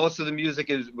 I mean, most of the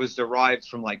music was derived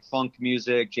from like funk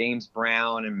music, James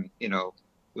Brown, and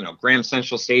Graham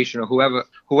Central Station or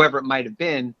whoever it might have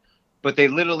been, but they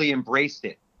literally embraced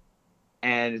it,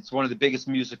 and it's one of the biggest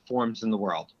music forms in the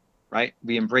world, right?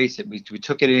 We embrace it, we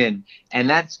took it in, and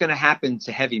that's going to happen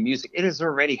to heavy music. It has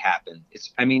already happened.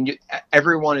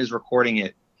 Everyone is recording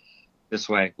it this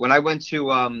way. When I went to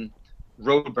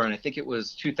Roadburn, I think it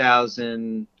was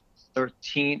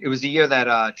 2013. It was the year that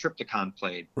Triptychon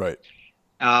played. Right.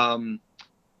 And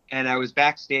I was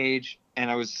backstage,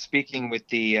 and I was speaking with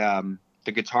the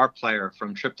guitar player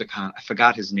from Triptychon. I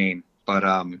forgot his name, but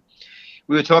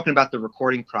we were talking about the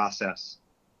recording process,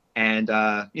 and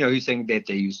he was saying that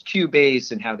they used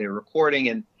Cubase and how they were recording,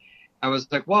 and I was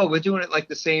like, "Whoa, we're doing it like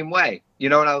the same way,"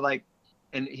 And I was like,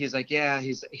 and he's like, "Yeah,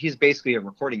 he's basically a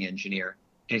recording engineer."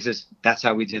 And he says, "That's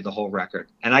how we did the whole record."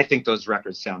 And I think those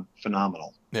records sound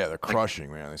phenomenal. Yeah, they're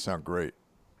crushing, man. They sound great.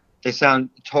 They sound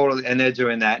totally, and they're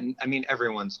doing that. And I mean,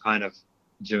 everyone's kind of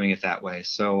doing it that way.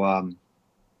 So,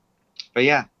 but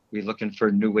yeah, we're looking for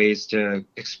new ways to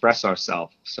express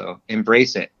ourselves. So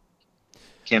embrace it.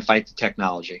 Can't fight the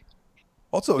technology.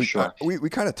 Also, sure. We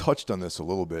kind of touched on this a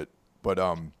little bit, but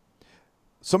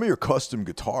some of your custom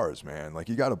guitars, man, like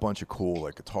you got a bunch of cool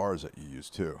like guitars that you use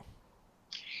too.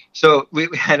 So we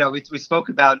spoke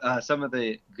about some of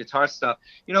the guitar stuff.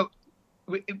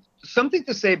 Something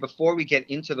to say before we get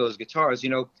into those guitars.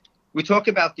 We talk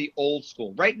about the old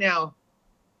school. Right now,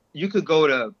 you could go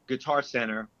to Guitar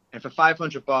Center, and for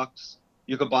 $500,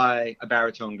 you could buy a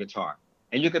baritone guitar,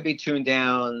 and you could be tuned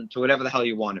down to whatever the hell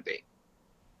you want to be.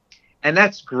 And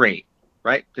that's great,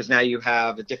 right? Because now you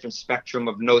have a different spectrum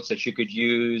of notes that you could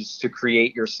use to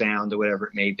create your sound or whatever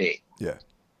it may be. Yeah.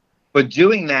 But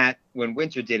doing that when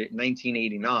Winter did it in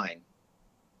 1989,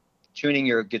 tuning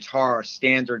your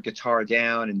standard guitar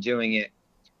down and doing it,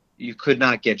 you could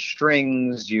not get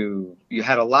strings. You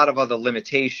had a lot of other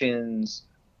limitations.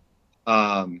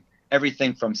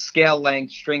 Everything from scale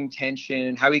length, string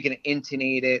tension, how are you going to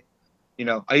intonate it?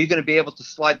 Are you going to be able to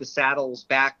slide the saddles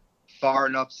back far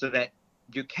enough so that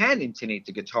you can intonate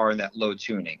the guitar in that low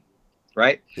tuning,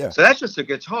 right? Yeah. So that's just a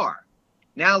guitar.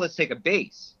 Now let's take a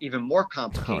bass, even more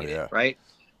complicated, yeah. right?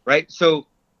 Right. So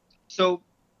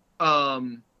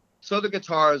the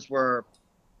guitars were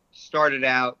started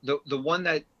out. The one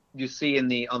that you see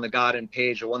on the Godin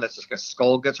page, the one that's like a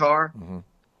skull guitar, mm-hmm.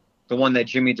 the one that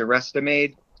Jimmy DiResta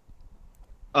made,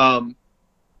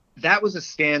 that was a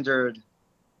standard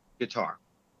guitar.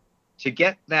 To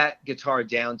get that guitar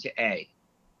down to A,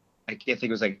 I can't think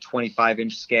it was like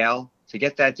 25-inch scale. To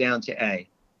get that down to A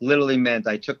literally meant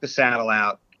I took the saddle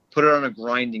out, put it on a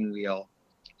grinding wheel,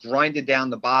 grinded down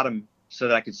the bottom so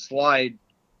that I could slide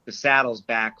the saddles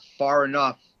back far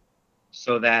enough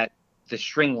so that the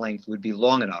string length would be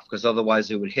long enough, because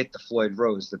otherwise it would hit the Floyd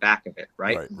Rose, the back of it,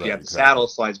 right? If you have the saddle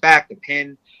slides back, the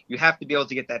pin, you have to be able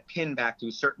to get that pin back to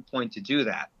a certain point to do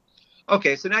that.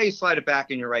 Okay, so now you slide it back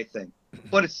in your right thing.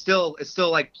 But it's still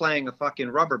like playing a fucking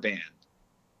rubber band.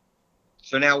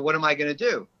 So now what am I going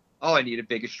to do? Oh, I need a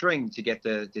bigger string to get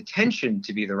the tension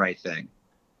to be the right thing.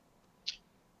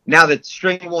 Now the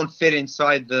string won't fit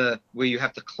inside where you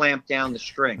have to clamp down the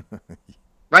string.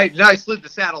 Right? Now I slid the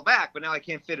saddle back, but now I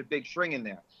can't fit a big string in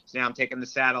there. So now I'm taking the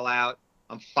saddle out.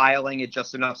 I'm filing it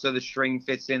just enough so the string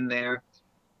fits in there.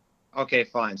 Okay,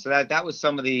 fine. So that was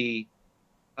some of the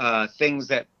things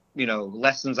that,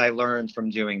 lessons I learned from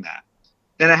doing that.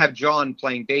 Then I have John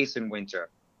playing bass in Winter.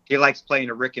 He likes playing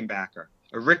a Rickenbacker.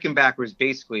 A Rickenbacker is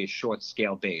basically a short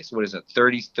scale bass. What is it,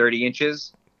 30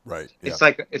 inches? Right. Yeah.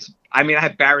 I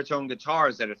have baritone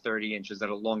guitars that are 30 inches that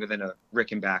are longer than a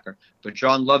Rickenbacker. But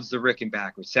John loves the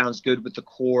Rickenbacker. It sounds good with the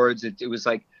chords. It was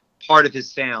like part of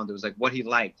his sound. It was like what he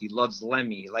liked. He loves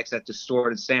Lemmy. He likes that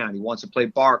distorted sound. He wants to play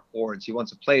bar chords. He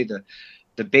wants to play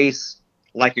the bass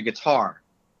like a guitar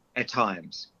at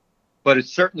times. But it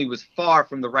certainly was far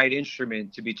from the right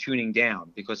instrument to be tuning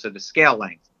down because of the scale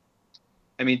length.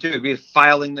 I mean, dude, we were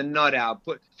filing the nut out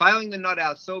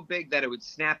so big that it would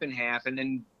snap in half, and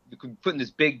then you could put in this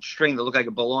big string that looked like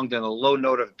it belonged on a low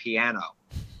note of a piano.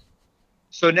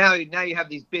 So now you have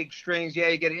these big strings. Yeah,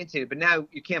 you get into it, but now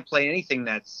you can't play anything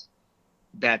that's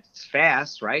that's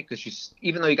fast, right? Because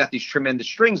even though you got these tremendous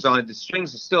strings on it, the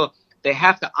strings are still, they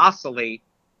have to oscillate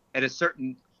at a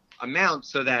certain amount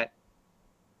so that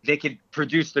they could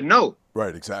produce the note.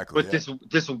 Right, exactly. But Yeah.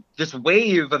 this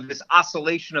wave of this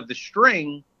oscillation of the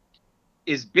string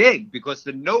is big, because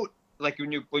the note, like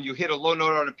when you hit a low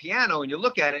note on a piano and you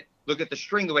look at it, look at the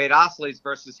string, the way it oscillates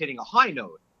versus hitting a high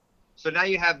note. So now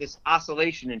you have this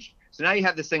oscillation, and so now you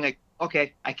have this thing like,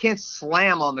 okay, I can't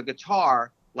slam on the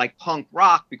guitar like punk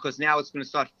rock, because now it's going to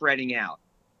start fretting out.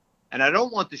 And I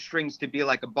don't want the strings to be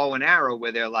like a bow and arrow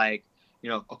where they're like,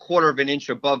 a quarter of an inch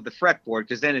above the fretboard,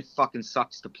 because then it fucking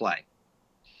sucks to play.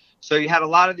 So you had a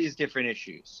lot of these different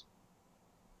issues.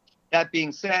 That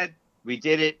being said, we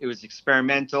did it. It was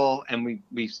experimental, and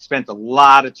we spent a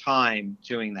lot of time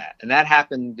doing that. And that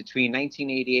happened between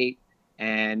 1988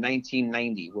 and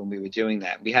 1990 when we were doing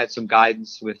that. We had some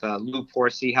guidance with Lou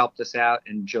Porsey helped us out,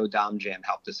 and Joe Domjam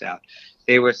helped us out.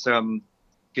 They were some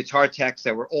guitar techs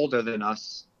that were older than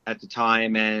us at the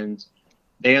time, and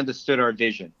they understood our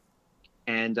vision.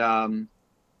 And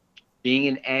being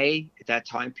an A at that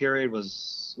time period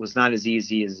was not as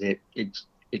easy as it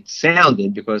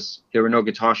sounded, because there were no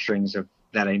guitar strings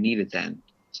that I needed then.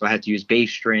 So I had to use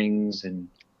bass strings and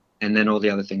then all the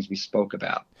other things we spoke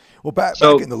about. Well, back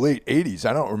in the late '80s,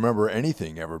 I don't remember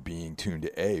anything ever being tuned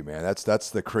to A, man.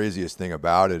 That's the craziest thing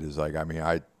about it, is like, I mean,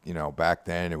 back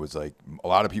then it was like a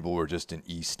lot of people were just in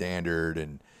E standard,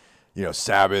 and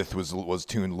Sabbath was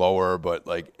tuned lower, but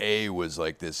like A was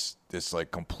like this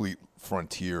like complete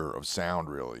frontier of sound,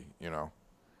 really.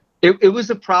 It was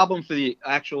a problem for the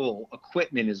actual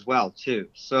equipment as well too.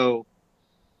 So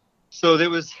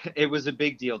it was a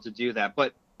big deal to do that,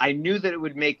 but I knew that it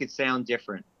would make it sound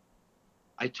different.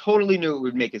 I totally knew it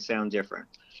would make it sound different.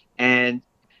 And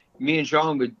me and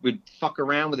John would fuck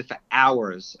around with it for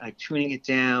hours, like tuning it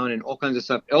down and all kinds of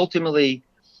stuff. Ultimately,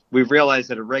 we realized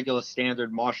that a regular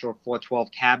standard Marshall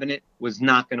 412 cabinet was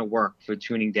not going to work for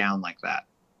tuning down like that,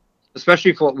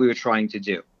 especially for what we were trying to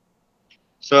do.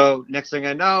 So next thing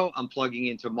I know, I'm plugging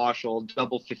into Marshall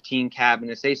double 15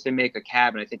 cabinets. They used to make a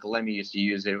cabinet, I think Lemmy used to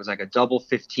use it. It was like a double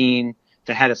 15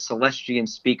 that had a Celestion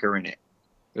speaker in it.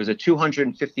 It was a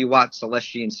 250 watt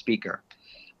Celestion speaker.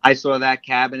 I saw that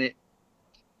cabinet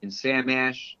in Sam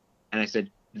Ash, and I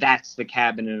said, that's the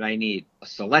cabinet I need. A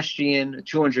Celestion,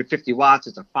 250 watts.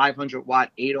 It's a 500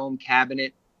 watt 8 ohm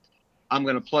cabinet. I'm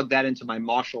going to plug that into my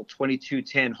Marshall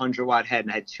 2210 100 watt head,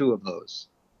 and I had two of those.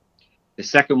 The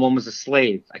second one was a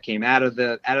Slave. I came out of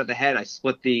the head. I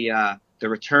split the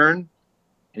return,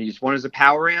 and used one as a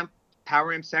power amp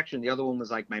section. The other one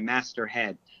was like my master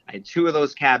head. I had two of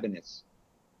those cabinets.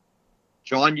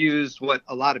 John used what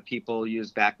a lot of people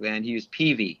used back then. He used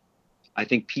Peavey. I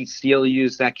think Pete Steele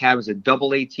used that cabinet. It was a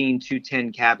double 18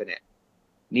 210 cabinet.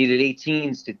 Needed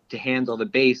 18s to handle the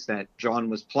bass that John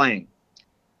was playing.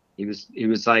 He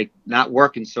was like not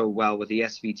working so well with the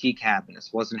SVT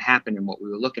cabinets. Wasn't happening what we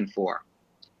were looking for.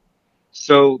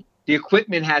 So the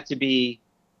equipment had to be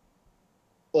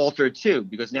altered too,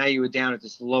 because now you were down at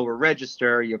this lower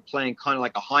register. You're playing kind of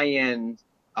like a high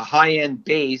end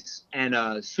bass and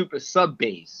a super sub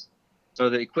bass. So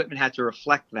the equipment had to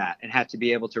reflect that and had to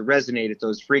be able to resonate at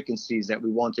those frequencies that we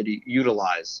wanted to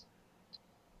utilize.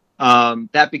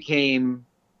 That became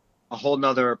a whole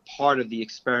nother part of the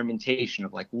experimentation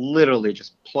of like literally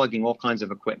just plugging all kinds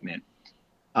of equipment.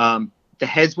 The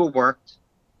heads were worked.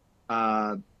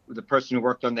 The person who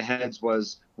worked on the heads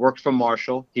worked for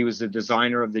Marshall. He was the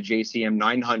designer of the JCM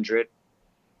 900.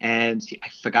 And I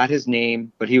forgot his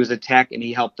name, but he was a tech, and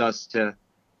he helped us to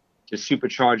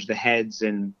supercharge the heads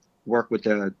and work with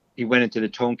he went into the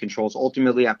tone controls.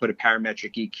 Ultimately, I put a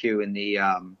parametric EQ in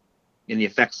the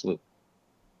effects loop.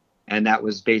 And that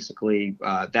was basically,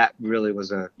 that really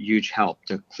was a huge help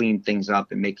to clean things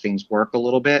up and make things work a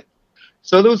little bit.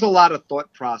 So there was a lot of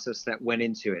thought process that went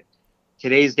into it.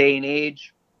 Today's day and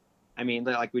age, I mean,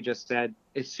 like we just said,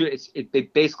 it's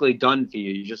basically done for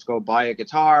you. You just go buy a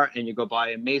guitar and you go buy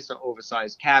a Mesa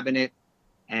oversized cabinet,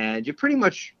 and you're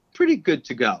pretty good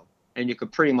to go. And you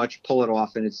could pretty much pull it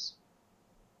off, and it's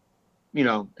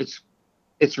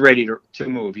ready to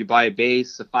move. You buy a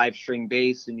bass, a 5-string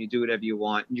bass, and you do whatever you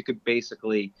want. You could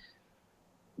basically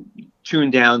tune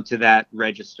down to that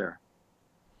register.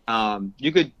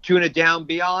 You could tune it down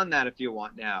beyond that if you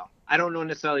want now. I don't know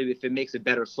necessarily if it makes a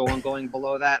better song going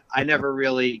below that. I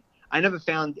never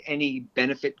found any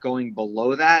benefit going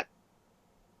below that,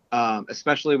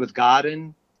 especially with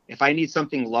Godin. If I need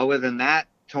something lower than that,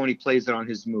 Tony plays it on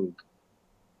his Moog.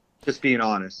 Just being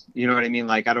honest, you know what I mean?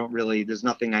 Like there's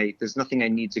nothing I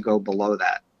need to go below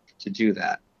that to do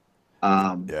that.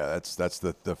 Yeah, that's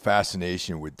the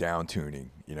fascination with down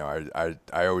tuning.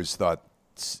 I always thought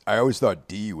I always thought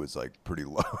D was like pretty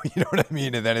low. You know what I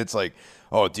mean? And then it's like,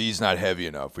 oh, D's not heavy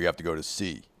enough. We have to go to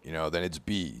C. You know, then it's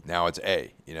B. Now it's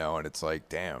A. You know, and it's like,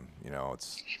 damn. You know,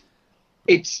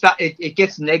 it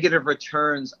gets negative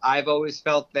returns. I've always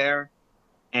felt there,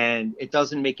 and it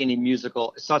doesn't make any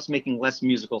musical. It starts making less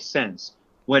musical sense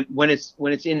when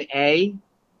it's in A.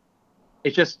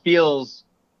 It just feels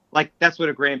like that's what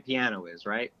a grand piano is,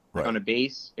 right? Like on a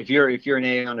bass. If you're an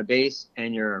A on a bass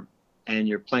and you're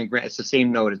playing grand, it's the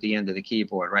same note at the end of the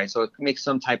keyboard, right? So it makes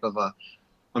some type of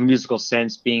a musical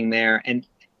sense being there, and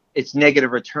it's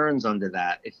negative returns under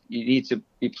that. If you need to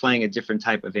be playing a different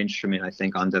type of instrument, I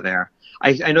think under there.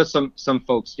 I know some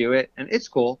folks do it, and it's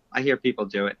cool. I hear people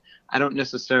do it. I don't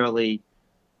necessarily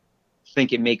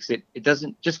think it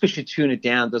doesn't, just because you tune it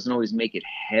down doesn't always make it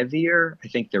heavier. I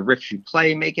think the riffs you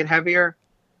play make it heavier,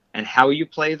 and how you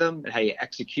play them and how you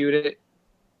execute it.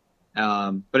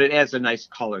 But it adds a nice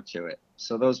color to it.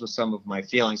 So those were some of my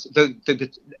feelings. To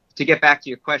get back to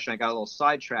your question, I got a little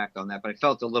sidetracked on that, but I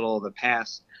felt a little of the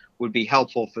past would be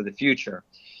helpful for the future.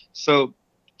 So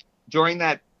during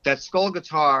that skull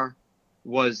guitar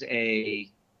was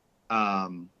became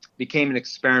an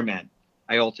experiment.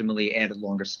 I ultimately added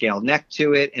longer scale neck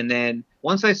to it. And then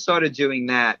once I started doing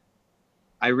that,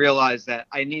 I realized that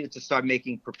I needed to start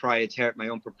making my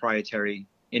own proprietary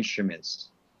instruments.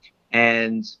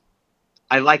 And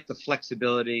I like the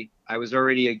flexibility. I was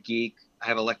already a geek. I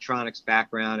have electronics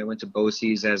background. I went to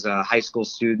BOCES as a high school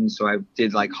student, so I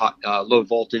did like low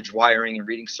voltage wiring and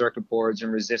reading circuit boards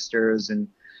and resistors. And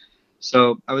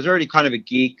so I was already kind of a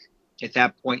geek at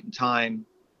that point in time.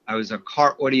 I was a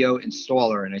car audio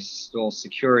installer, and I installed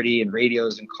security and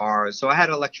radios in cars. So I had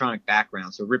an electronic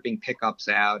background, so ripping pickups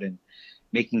out and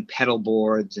making pedal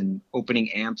boards and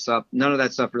opening amps up. None of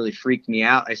that stuff really freaked me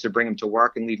out. I used to bring them to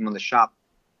work and leave them on the shop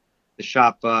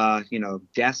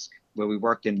desk where we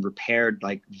worked and repaired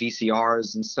like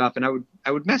VCRs and stuff. And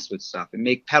I would mess with stuff and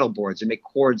make pedal boards and make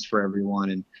chords for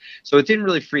everyone. And so it didn't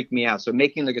really freak me out. So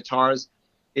making the guitars,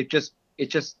 it just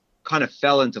kind of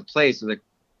fell into place. Like,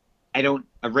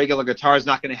 a regular guitar is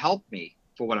not going to help me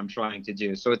for what I'm trying to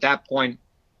do. So at that point,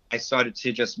 I started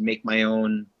to just make my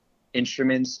own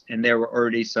instruments, and there were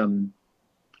already some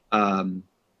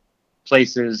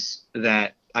places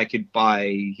that I could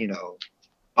buy,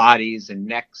 bodies and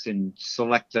necks and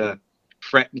select a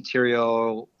fret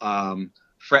material,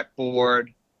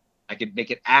 fretboard. I could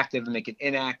make it active and make it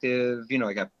inactive.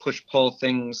 I got push-pull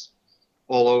things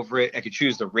all over it. I could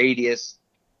choose the radius,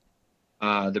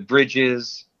 the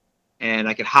bridges, and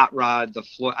I could hot rod the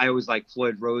Floyd. I always like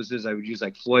Floyd Roses. I would use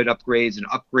like Floyd upgrades and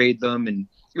upgrade them, and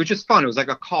it was just fun. It was like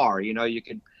a car, you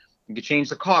could change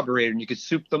the carburetor and you could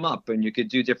soup them up and you could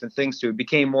do different things to it. It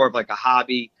became more of like a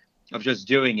hobby of just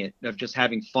doing it, of just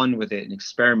having fun with it and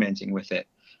experimenting with it.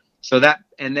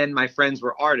 And then my friends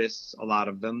were artists, a lot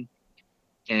of them.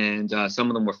 And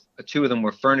two of them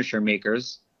were furniture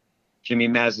makers, Jimmy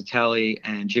Mazzatelli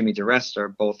and Jimmy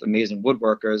DeResta, both amazing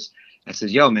woodworkers. I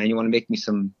said, yo, man, you want to make me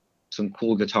some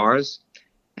cool guitars?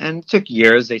 And it took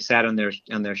years. They sat on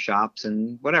their shops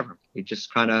and whatever. We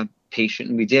just kind of patient,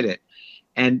 and we did it.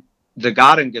 And the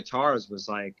Godin guitars was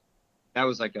like, that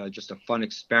was like just a fun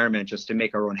experiment, just to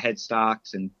make our own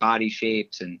headstocks and body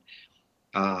shapes and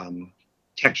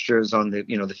textures on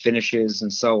the finishes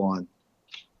and so on.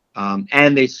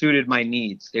 And they suited my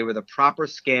needs. They were the proper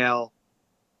scale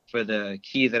for the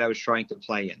key that I was trying to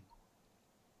play in.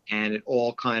 And it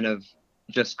all kind of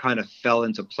fell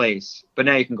into place. But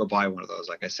now you can go buy one of those,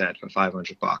 like I said, for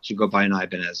 $500. You go buy an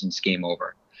Ibanez and it's game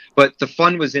over. But the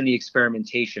fun was in the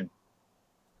experimentation.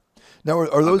 Now,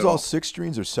 are those all 6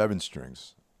 strings or 7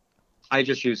 strings? I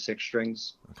just use 6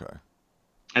 strings. Okay.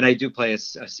 And I do play a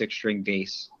 6-string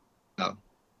bass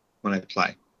when I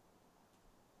play.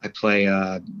 I play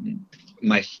I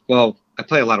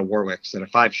play a lot of Warwicks that are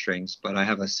 5 strings, but I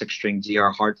have a 6-string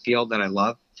DR Hartfield that I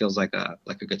love. Feels like a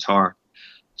guitar.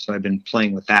 So I've been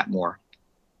playing with that more.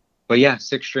 But yeah,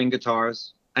 6-string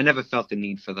guitars. I never felt the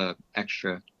need for the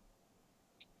extra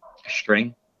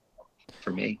string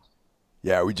for me.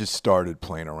 Yeah, we just started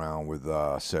playing around with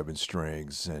 7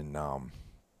 strings and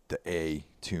the A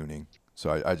tuning.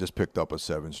 So I just picked up a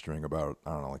 7-string about,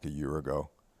 I don't know, like a year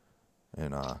ago.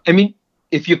 And I mean,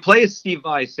 if you play a Steve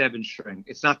Vai 7-string,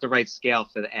 it's not the right scale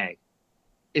for the A.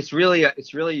 It's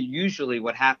really usually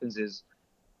what happens is,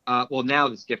 now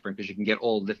it's different because you can get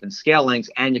all different scale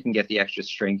lengths and you can get the extra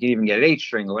string. You can even get an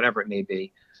 8-string or whatever it may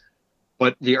be.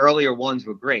 But the earlier ones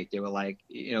were great. They were like,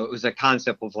 it was a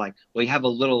concept of like, well, you have a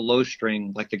little low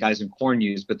string like the guys in Korn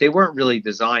used, but they weren't really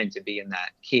designed to be in that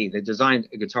key. They designed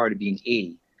a guitar to be an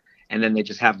E, and then they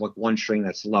just have like one string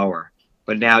that's lower.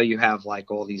 But now you have like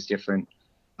all these different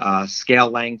scale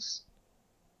lengths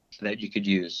that you could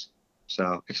use.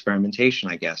 So experimentation,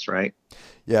 I guess, right?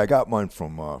 Yeah, I got mine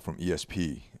from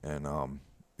ESP, and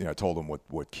I told them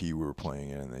what key we were playing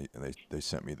in, and they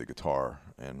sent me the guitar,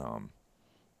 and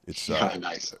it's Yeah,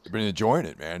 nice. I've been enjoying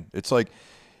it, man. It's like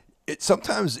it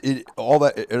sometimes it all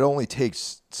that it only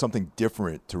takes something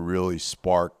different to really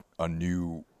spark a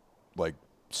new like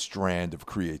strand of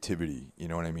creativity. You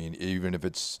know what I mean? Even if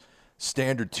it's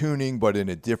standard tuning, but in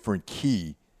a different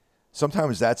key,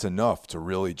 sometimes that's enough to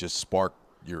really just spark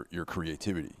your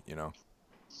creativity. You know?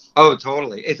 Oh,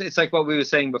 totally. It's like what we were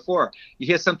saying before. You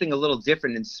hear something a little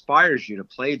different, inspires you to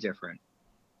play different,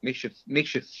 makes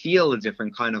you feel a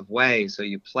different kind of way, so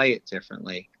you play it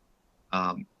differently.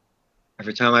 Um,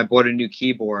 every time I bought a new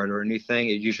keyboard or a new thing,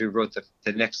 it usually wrote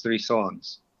the next three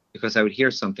songs because I would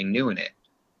hear something new in it.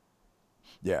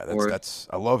 Yeah, Or that's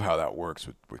I love how that works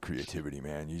with creativity,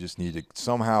 man. You just need to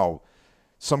somehow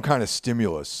some kind of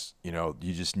stimulus. You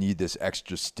just need this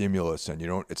extra stimulus, and you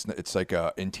don't. It's like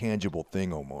a intangible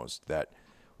thing almost that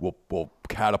will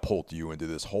catapult you into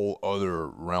this whole other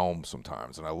realm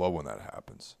sometimes, and I love when that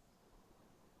happens.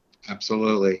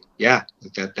 absolutely, yeah,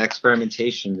 that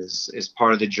experimentation is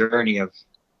part of the journey of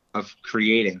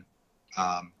creating.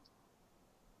 Um,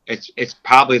 it's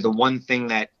probably the one thing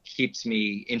that keeps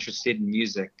me interested in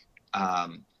music,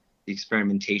 the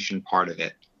experimentation part of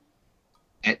it.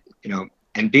 And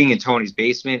and being in Tony's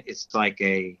basement, it's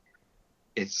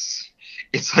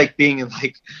it's like being in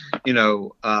you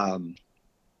know um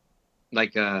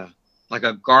like a like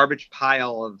a garbage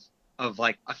pile of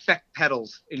like effect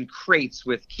pedals in crates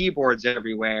with keyboards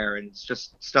everywhere, and it's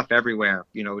just stuff everywhere,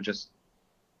 just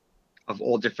of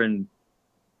all different,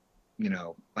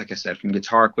 like I said, from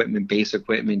guitar equipment, bass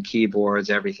equipment, keyboards,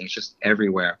 everything. It's just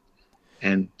everywhere.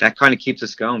 And that kind of keeps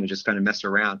us going. We just kind of mess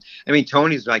around. I mean,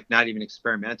 Tony's like not even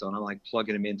experimental, and I'm like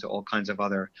plugging him into all kinds of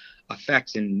other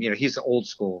effects. And he's old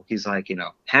school. He's like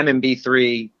Hammond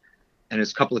B3, and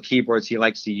there's a couple of keyboards he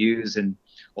likes to use, and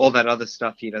all that other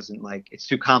stuff he doesn't like. It's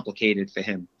too complicated for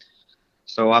him.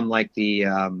 So I'm like the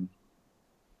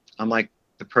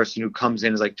person who comes in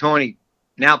and is like, Tony,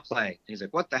 now play. And he's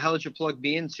like, what the hell did you plug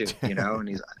me into?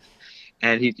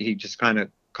 And he just kind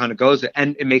of goes,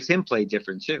 and it makes him play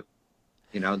different too.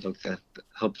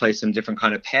 He'll play some different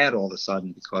kind of pad all of a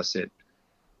sudden because it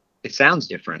sounds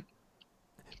different.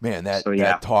 Man, that So yeah,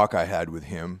 that talk I had with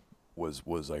him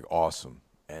was like awesome,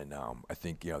 and I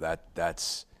think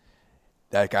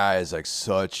that guy is like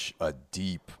such a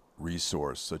deep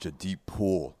resource, such a deep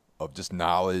pool of just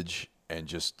knowledge and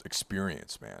just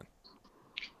experience, man.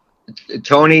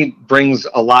 Tony brings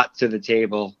a lot to the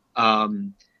table.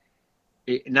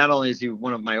 Not only is he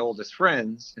one of my oldest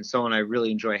friends and someone I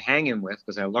really enjoy hanging with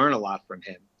because I learn a lot from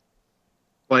him,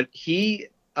 but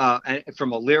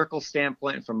from a lyrical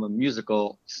standpoint and from a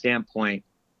musical standpoint,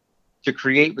 to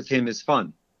create with him is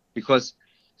fun because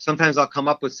sometimes I'll come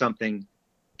up with something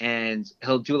and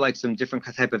he'll do like some different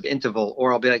type of interval,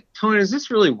 or I'll be like, Tony, does this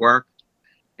really work?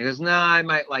 He goes, nah, I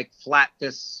might like flat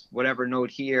this whatever note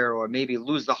here, or maybe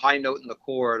lose the high note in the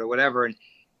chord or whatever. And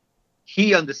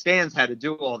he understands how to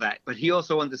do all that, but he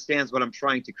also understands what I'm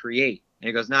trying to create. And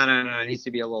he goes, no, no, no, it needs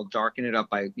to be a little darken it up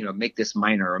by, make this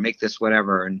minor or make this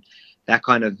whatever. And that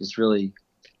kind of is really,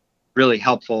 really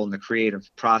helpful in the creative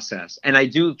process. And I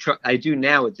do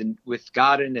now with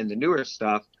Godin and the newer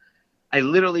stuff. I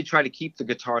literally try to keep the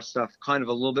guitar stuff kind of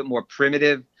a little bit more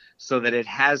primitive so that it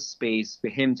has space for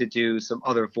him to do some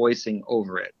other voicing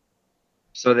over it,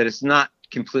 so that it's not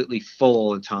completely full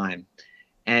all the time.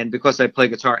 And because I play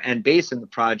guitar and bass in the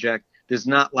project, there's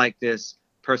not like this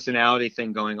personality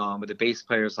thing going on where the bass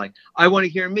player is like, I want to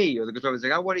hear me, or the guitar is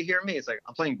like, I want to hear me. It's like,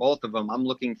 I'm playing both of them. I'm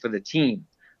looking for the team.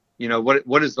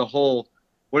 What is the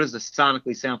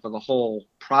sonically sound for the whole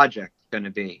project going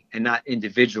to be, and not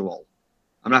individual.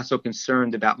 I'm not so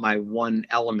concerned about my one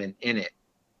element in it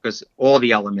because all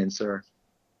the elements are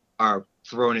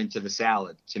thrown into the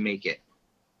salad to make it.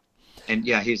 And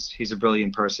yeah, he's a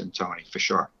brilliant person, Tony, for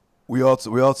sure. We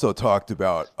also talked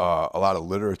about a lot of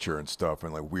literature and stuff,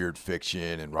 and like weird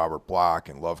fiction and Robert Bloch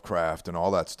and Lovecraft and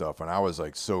all that stuff. And I was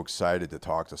like so excited to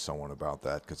talk to someone about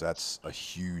that because that's a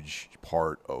huge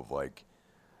part of like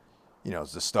the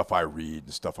stuff I read,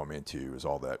 the stuff I'm into is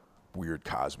all that weird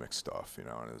cosmic stuff, and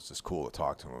it's just cool to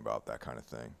talk to him about that kind of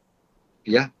thing.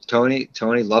 Yeah, Tony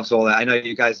loves all that. I know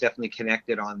you guys definitely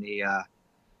connected on the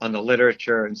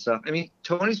literature and stuff. I mean,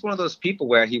 Tony's one of those people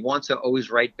where he wants to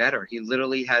always write better. He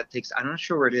literally takes, I'm not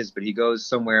sure where it is, but he goes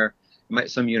somewhere,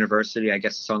 some university, I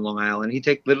guess it's on Long Island. He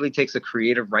literally takes a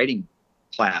creative writing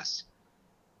class,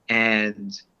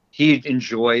 and he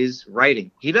enjoys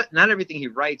writing. Not everything he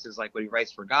writes is like what he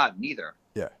writes for God, neither.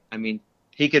 Yeah. I mean,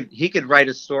 he could write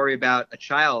a story about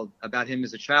him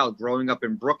as a child growing up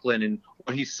in Brooklyn and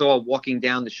what he saw walking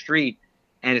down the street,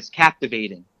 and it's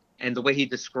captivating. And the way he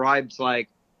describes, like,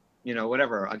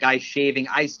 whatever, a guy shaving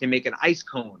ice to make an ice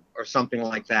cone or something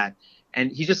like that.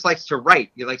 And he just likes to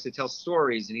write. He likes to tell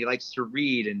stories, and he likes to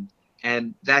read,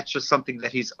 and that's just something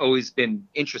that he's always been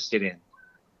interested in.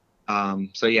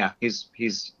 So yeah,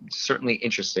 he's certainly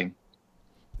interesting.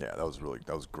 Yeah, that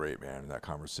was great, man. That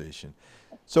conversation.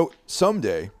 So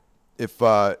someday, if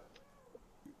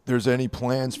there's any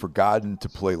plans for Godden to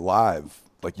play live,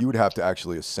 like you would have to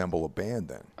actually assemble a band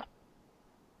then.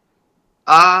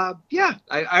 Yeah.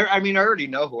 I mean, I already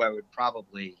know who I would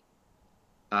probably.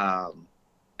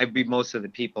 I'd be most of the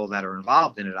people that are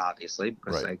involved in it, obviously,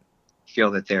 because Right. I feel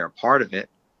that they're a part of it.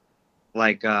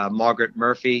 Like Margaret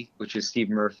Murphy, which is Steve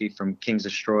Murphy from Kings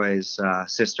of Stroy's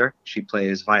sister. She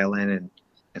plays violin and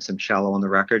some cello on the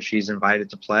record. She's invited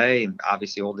to play, and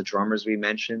obviously all the drummers we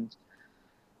mentioned,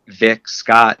 Vic,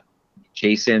 Scott,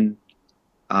 Jason.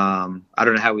 I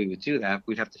don't know how we would do that.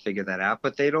 We'd have to figure that out,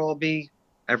 but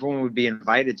everyone would be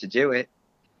invited to do it.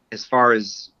 As far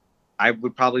as I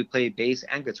would probably play bass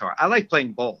and guitar. I like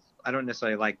playing both. I don't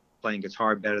necessarily like playing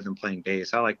guitar better than playing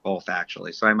bass. I like both,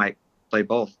 actually. So I might play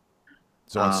both.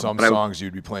 So on some But songs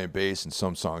you'd be playing bass, and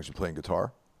some songs you're playing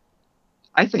guitar.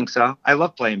 I think so. I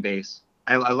love playing bass.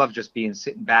 I love just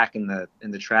sitting back in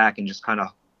the track and just kind of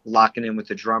locking in with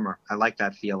the drummer. I like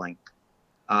that feeling.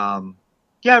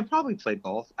 Yeah, I'd probably play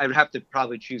both. I would have to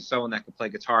probably choose someone that could play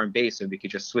guitar and bass, so we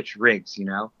could just switch rigs,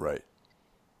 Right.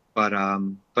 But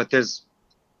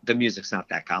the music's not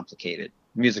that complicated.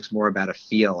 Music's more about a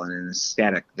feel and an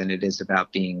aesthetic than it is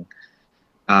about being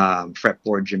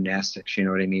fretboard gymnastics. You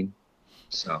know what I mean?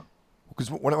 So, Because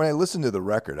when I listen to the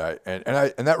record, and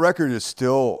that record is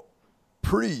still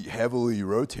pretty heavily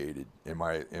rotated in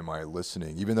my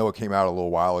listening. Even though it came out a little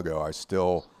while ago, it's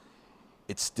still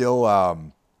it's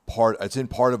in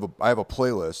part of I have a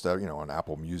playlist that, on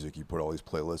Apple Music. You put all these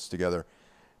playlists together.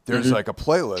 There's like a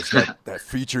playlist that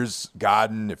features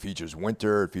Godden, it features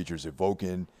Winter, it features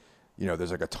Evoken.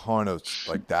 There's like a ton of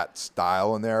like that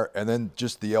style in there, and then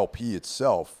just the LP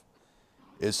itself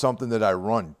is something that I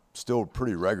run still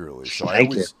pretty regularly. So I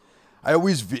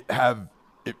always have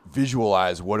it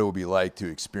visualize what it would be like to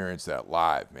experience that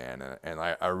live, man. And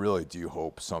I really do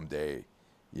hope someday,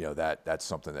 that's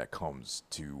something that comes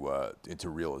to into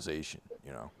realization.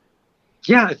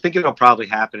 yeah, I think it'll probably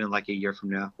happen in like a year from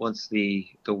now, once the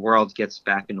world gets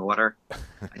back in order.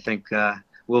 I think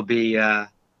we'll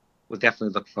definitely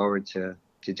look forward to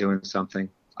doing something.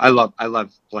 I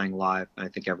love playing live, and I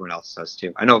think everyone else does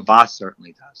too. I know Voss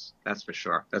certainly does. That's for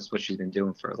sure. That's what she's been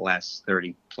doing for the last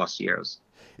 30 plus years.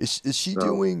 Is she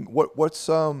doing what's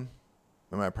I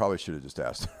mean, I probably should have just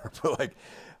asked her, but like,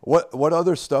 what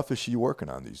other stuff is she working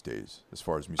on these days as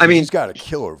far as music? I mean, she's got a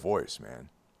killer voice, man.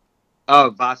 Oh,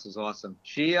 Voss is awesome.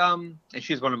 She and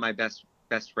she's one of my best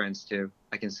friends too.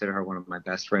 I consider her one of my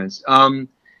best friends.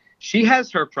 She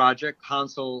has her project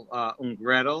Hansel und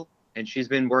Gretel, and she's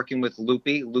been working with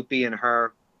Loopy. Loopy and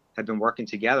her have been working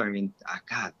together. I mean,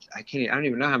 God, I don't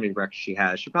even know how many records she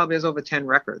has. She probably has over 10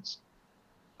 records.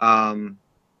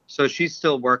 So she's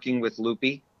still working with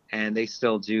Loopy, and they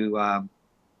still do.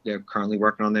 They're currently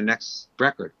working on their next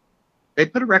record. They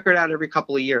put a record out every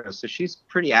couple of years, so she's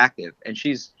pretty active. And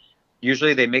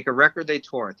usually they make a record, they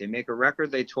tour it. They make a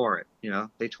record, they tour it.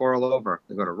 They tour all over.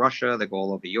 They go to Russia, they go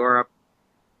all over Europe,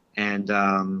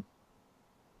 and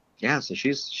yeah. So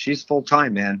she's full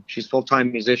time, man. She's full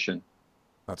time musician.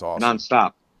 That's awesome.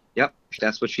 Nonstop. Yep,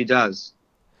 that's what she does.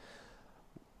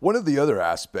 One of the other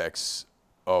aspects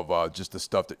of just the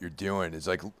stuff that you're doing is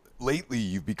like lately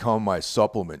you've become my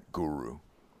supplement guru,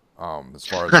 as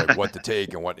far as like what to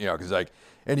take and what, because like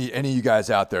any of you guys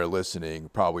out there listening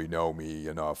probably know me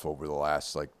enough over the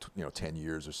last 10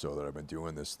 years or so that I've been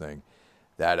doing this thing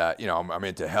that I'm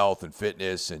into health and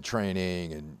fitness and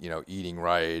training and eating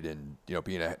right and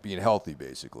being healthy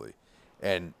basically,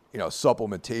 and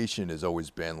supplementation has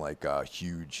always been like a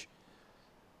huge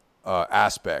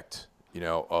aspect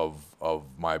of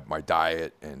my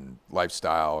diet and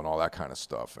lifestyle and all that kind of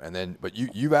stuff. And then, but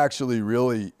you've actually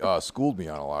really schooled me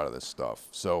on a lot of this stuff.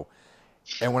 So,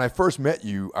 and when I first met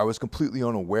you, I was completely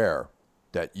unaware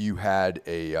that you had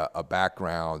a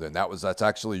background, and that's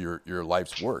actually your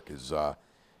life's work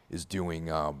is doing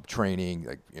training,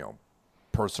 like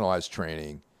personalized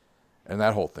training, and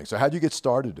that whole thing. So, how'd you get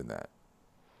started in that?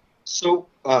 So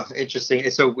interesting.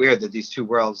 It's so weird that these two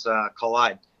worlds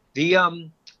collide.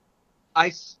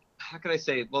 How can I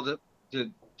say? Well,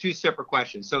 the two separate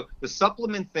questions. So the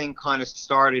supplement thing kind of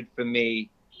started for me.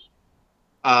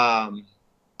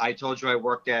 I told you I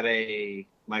worked at a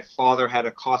my father had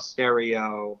a cost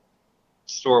stereo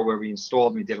store where we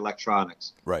installed and we did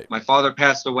electronics. Right. My father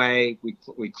passed away.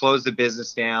 We closed the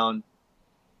business down.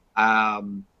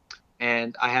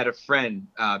 And I had a friend,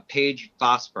 Paige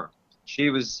Vosper. She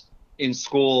was in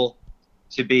school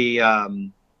to be a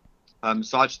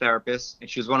massage therapist, and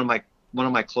she was one of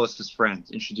my closest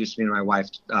friends. Introduced me to my wife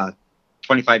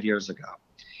 25 years ago,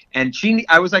 and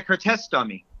I was like her test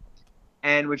dummy.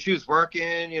 And when she was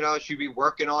working, she'd be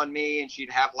working on me, and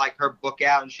she'd have like her book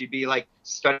out, and she'd be like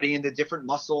studying the different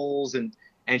muscles, and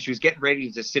she was getting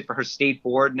ready to sit for her state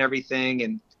board and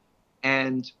everything.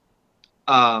 And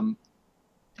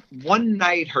one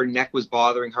night her neck was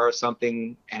bothering her or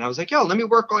something, and I was like, "Yo, let me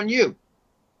work on you."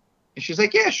 And she's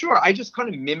like, "Yeah, sure." I just kind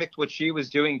of mimicked what she was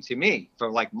doing to me for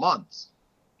like months.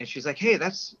 And she's like, "Hey,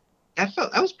 that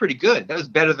was pretty good. That was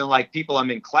better than like people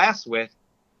I'm in class with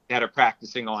that are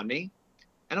practicing on me."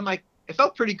 And I'm like, "It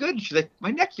felt pretty good." And she's like,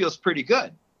 "My neck feels pretty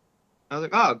good." I was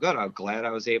like, "Oh, good. I'm glad I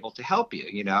was able to help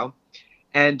you,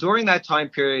 And during that time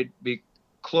period, we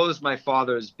closed my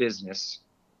father's business,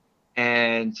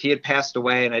 and he had passed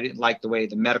away, and I didn't like the way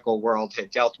the medical world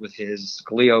had dealt with his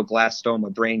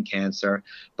glioblastoma brain cancer.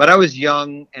 But I was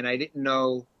young, and I didn't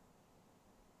know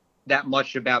that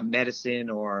much about medicine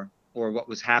or what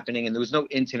was happening, and there was no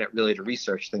internet really to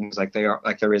research things like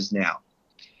there is now.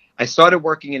 I started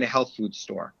working in a health food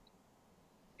store,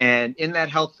 and in that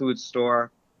health food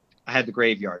store, I had the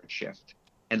graveyard shift,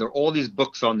 and there were all these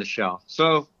books on the shelf.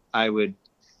 So I would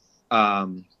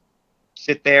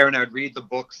sit there and I would read the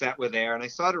books that were there, and I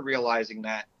started realizing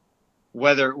that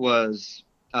whether it was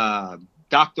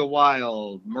Dr.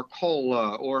 Wilde,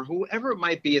 Mercola, or whoever it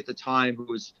might be at the time, who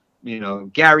was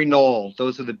Gary Knoll,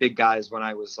 those are the big guys when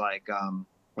I was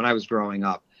growing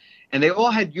up. And they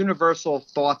all had universal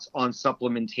thoughts on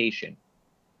supplementation.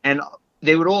 And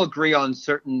they would all agree on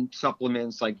certain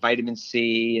supplements like vitamin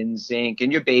C and zinc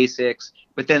and your basics.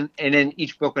 But then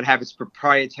each book would have its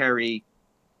proprietary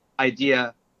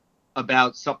idea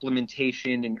about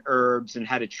supplementation and herbs and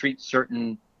how to treat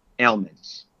certain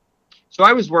ailments. So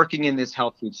I was working in this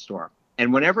health food store.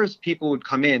 And whenever people would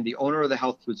come in, the owner of the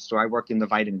health food store, I worked in the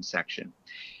vitamin section.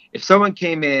 If someone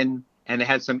came in and they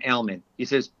had some ailment, he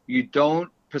says, "You don't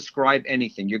prescribe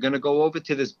anything. You're going to go over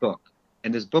to this book."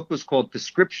 And this book was called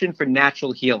Prescription for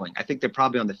Natural Healing. I think they're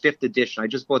probably on the 5th edition. I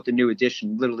just bought the new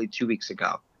edition literally 2 weeks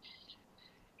ago.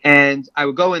 And I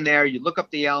would go in there, you look up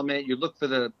the ailment, you look for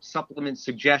the supplement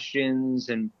suggestions.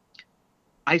 And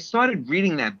I started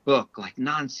reading that book like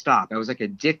nonstop. I was like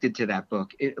addicted to that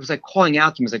book. It was like calling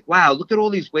out to me. It was like, wow, look at all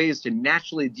these ways to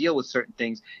naturally deal with certain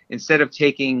things instead of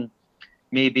taking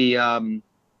maybe,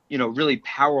 really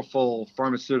powerful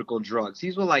pharmaceutical drugs.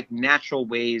 These were like natural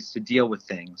ways to deal with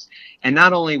things. And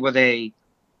not only would they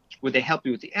help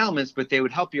you with the ailments, but they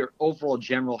would help your overall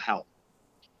general health.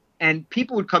 And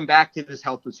people would come back to this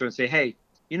health food store and say, "Hey,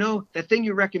 that thing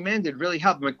you recommended really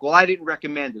helped." I'm like, "Well, I didn't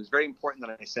recommend it. It was very important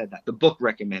that I said that. The book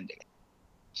recommended it.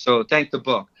 So thank the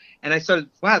book." And I said,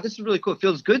 "Wow, this is really cool. It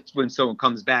feels good when someone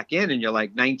comes back in and you're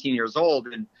like 19 years old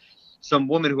and some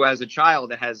woman who has a child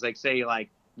that has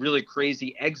really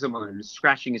crazy eczema and is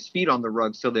scratching his feet on the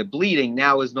rug so they're bleeding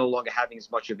now is no longer having as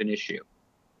much of an issue."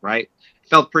 Right?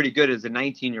 Felt pretty good as a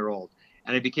 19-year-old.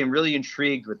 And I became really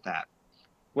intrigued with that.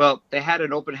 Well, they had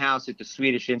an open house at the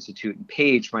Swedish Institute, and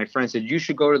Paige, my friend, said, "You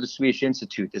should go to the Swedish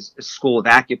Institute. It's a school of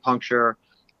acupuncture,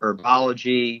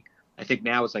 herbology. I think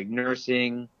now it's like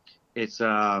nursing. It's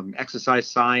exercise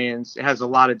science. It has a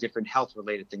lot of different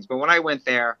health-related things." But when I went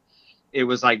there, it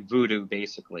was like voodoo,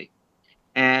 basically.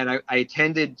 And I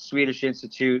attended Swedish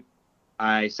Institute.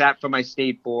 I sat for my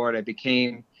state board. I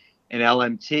became an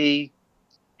LMT.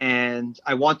 And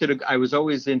I was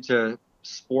always into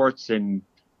sports, and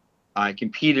I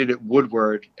competed at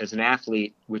Woodward as an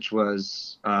athlete, which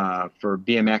was for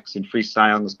BMX and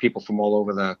freestyle. And there's people from all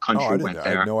over the country went there.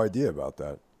 I had no idea about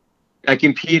that. I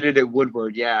competed at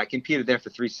Woodward. Yeah, I competed there for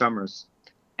 3 summers.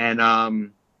 And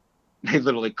they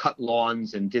literally cut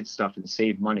lawns and did stuff and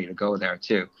saved money to go there,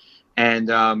 too.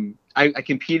 And I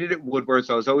competed at Woodward,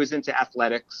 so I was always into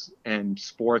athletics and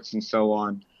sports and so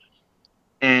on.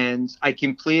 And I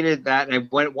completed that, and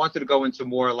I wanted to go into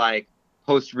more like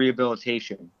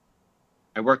post-rehabilitation.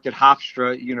 I worked at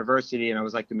Hofstra University, and I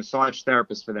was like the massage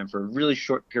therapist for them for a really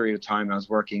short period of time. I was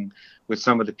working with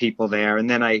some of the people there. And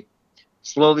then I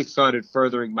slowly started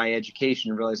furthering my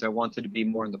education and realized I wanted to be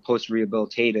more in the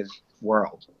post-rehabilitative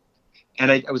world.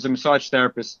 And I was a massage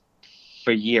therapist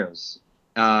for years.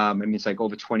 It's like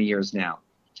over 20 years now.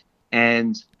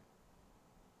 And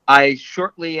I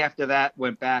shortly after that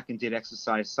went back and did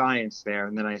exercise science there.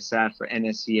 And then I sat for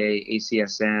NSCA,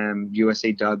 ACSM,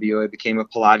 USAW. I became a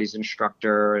Pilates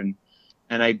instructor, and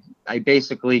and I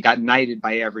basically got knighted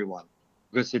by everyone,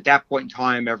 because at that point in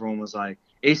time, everyone was like,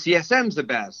 ACSM's the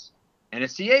best,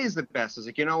 NSCA is the best. I was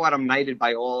like, you know what? I'm knighted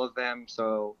by all of them,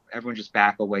 so everyone just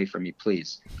back away from me,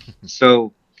 please.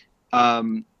 So,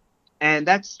 and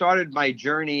that started my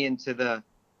journey into the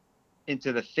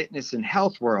fitness and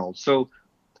health world. So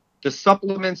the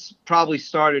supplements probably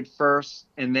started first,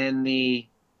 and then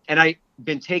and I've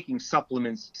been taking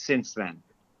supplements since then,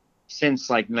 since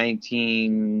like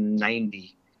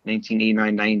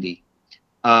 1989, 90.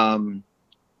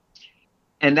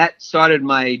 And that started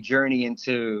my journey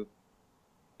into,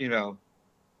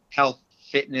 health,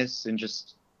 fitness, and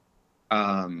just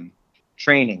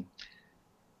training.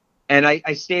 And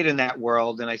I stayed in that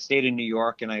world, and I stayed in New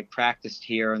York, and I practiced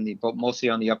here but mostly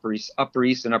on the Upper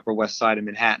East and Upper West Side of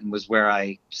Manhattan was where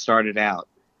I started out.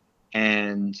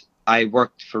 And I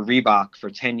worked for Reebok for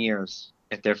 10 years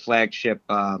at their flagship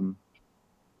gym.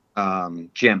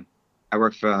 I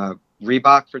worked for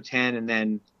Reebok for 10, and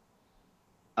then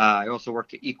I also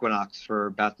worked at Equinox for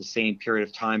about the same period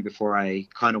of time before I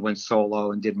kind of went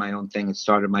solo and did my own thing and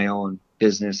started my own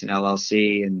business and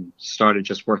LLC and started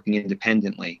just working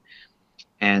independently.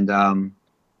 And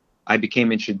I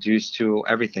became introduced to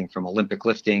everything from Olympic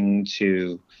lifting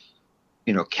to,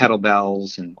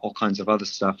 kettlebells and all kinds of other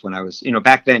stuff when I was,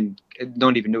 back then, I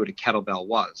don't even know what a kettlebell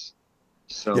was.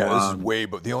 So yeah, this is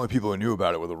but the only people who knew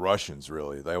about it were the Russians,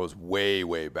 really. That was way,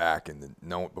 way back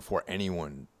before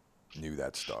anyone knew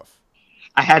that stuff.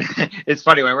 It's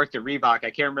funny, when I worked at Reebok,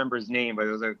 I can't remember his name, but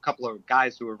there was a couple of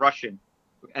guys who were Russian,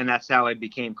 and that's how I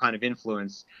became kind of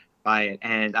influenced by it.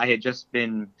 And I had just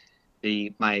been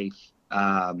my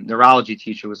neurology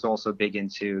teacher was also big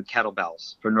into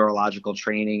kettlebells for neurological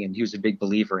training, and he was a big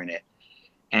believer in it.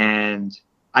 And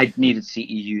I needed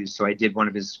CEUs, so I did one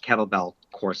of his kettlebell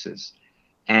courses.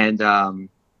 And the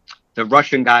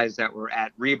Russian guys that were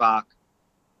at Reebok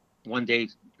one day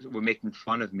were making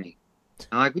fun of me.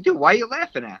 I'm like, dude, why are you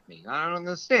laughing at me? I don't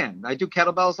understand. I do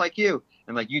kettlebells like you.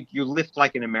 And like, you lift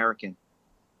like an American.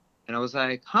 And I was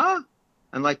like, huh?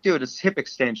 I'm like, dude, it's hip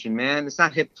extension, man. It's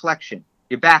not hip flexion.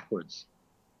 You're backwards.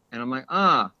 And I'm like,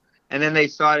 ah. And then they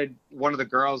started, one of the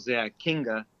girls there,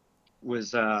 Kinga,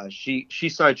 was, she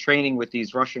started training with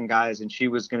these Russian guys, and she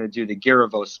was going to do the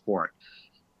Giravo sport.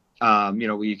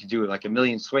 Where you could do like 1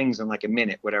 million swings in like a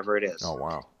minute, whatever it is. Oh,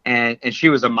 wow. And she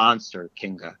was a monster,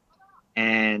 Kinga.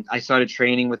 And I started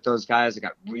training with those guys. I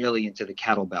got really into the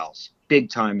kettlebells, big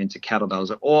time into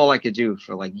kettlebells. All I could do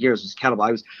for like years was kettlebell.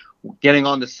 I was getting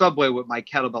on the subway with my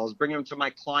kettlebells, bringing them to my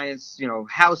clients,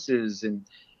 houses. And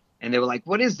they were like,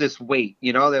 what is this weight?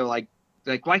 They were like,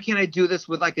 why can't I do this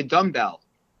with like a dumbbell?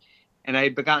 And I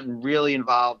had gotten really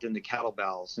involved in the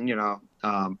kettlebells, and,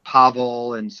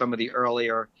 Pavel and some of the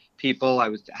earlier people,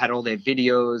 had all their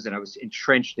videos, and I was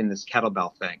entrenched in this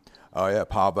kettlebell thing. Oh yeah,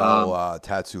 Pavel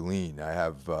Tsatsouline. I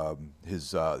have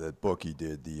his that book he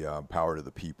did, the Power to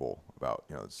the People, about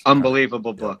it's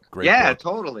unbelievable book. Great yeah, book.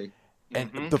 Totally. And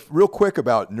real quick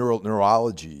about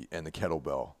neurology and the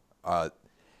kettlebell,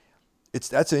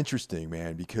 that's interesting,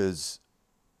 man, because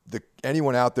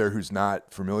anyone out there who's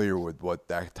not familiar with what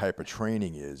that type of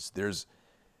training is, there's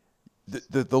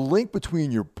the link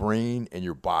between your brain and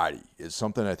your body is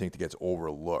something I think that gets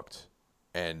overlooked,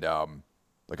 and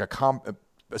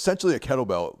essentially a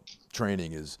kettlebell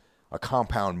training is a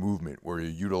compound movement where you're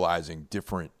utilizing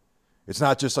different. It's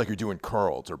not just like you're doing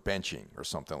curls or benching or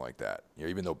something like that.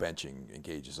 Even though benching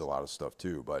engages a lot of stuff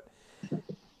too. But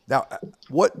now,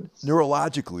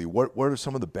 neurologically, what are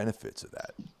some of the benefits of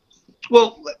that?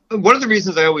 Well, one of the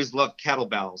reasons I always love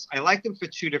kettlebells, I like them for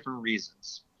two different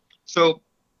reasons. So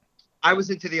I was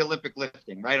into the Olympic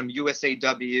lifting, right? I'm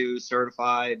USAW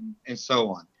certified and so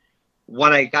on.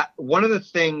 One of the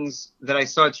things that I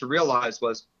started to realize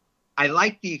was I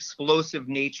like the explosive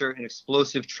nature and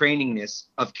explosive trainingness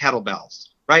of kettlebells,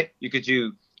 right? You could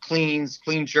do cleans,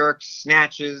 clean jerks,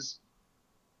 snatches,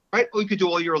 right? Or you could do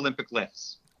all your Olympic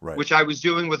lifts, right, which I was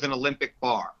doing with an Olympic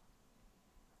bar.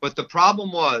 But the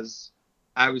problem was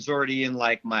I was already in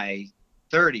like my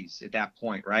 30s at that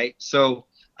point, right? So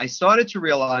I started to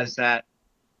realize that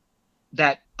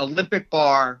Olympic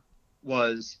bar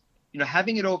was,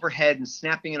 having it overhead and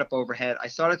snapping it up overhead. I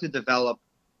started to develop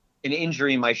an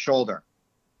injury in my shoulder,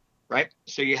 right?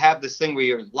 So you have this thing where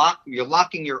you're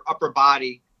locking your upper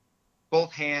body,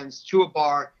 both hands to a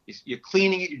bar. You're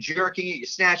cleaning it, you're jerking it, you're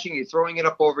snatching it, you're throwing it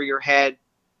up over your head.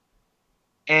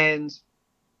 And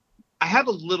I have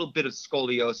a little bit of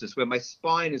scoliosis where my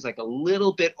spine is like a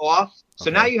little bit off. So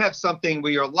now you have something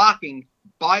where you're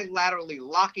bilaterally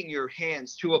locking your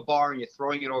hands to a bar and you're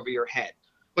throwing it over your head.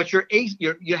 But you're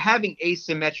having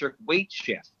asymmetric weight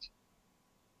shift.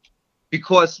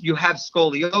 because you have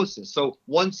scoliosis. So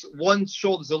one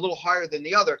shoulder is a little higher than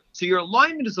the other. So your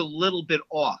alignment is a little bit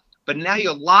off, but now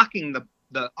you're locking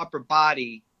the upper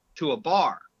body to a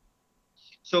bar.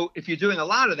 So if you're doing a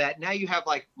lot of that, now you have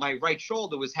like my right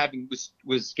shoulder was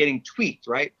getting tweaked,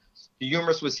 right? The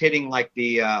humerus was hitting like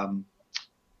the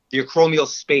acromial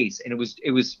space, and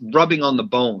it was rubbing on the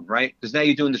bone, right? Because now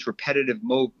you're doing this repetitive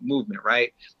movement,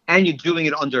 right? And you're doing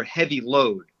it under heavy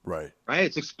load, Right. right?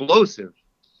 It's explosive.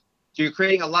 So you're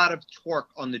creating a lot of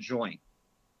torque on the joint.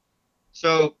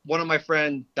 So one of my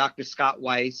friend, Dr. Scott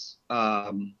Weiss,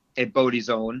 at Bodie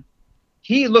Zone,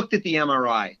 he looked at the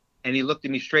MRI and he looked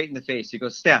at me straight in the face. He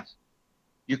goes, Steph,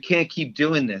 you can't keep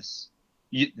doing this.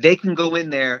 They can go in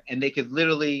there and they could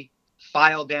literally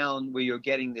file down where you're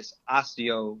getting this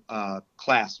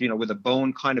osteoclast, where the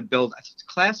bone kind of builds, it's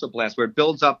clastoblast, where it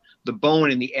builds up the bone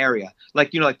in the area.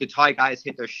 Like, like the Thai guys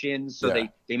hit their shins, so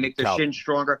they make their shins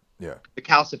stronger. Yeah. The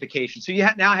calcification. So you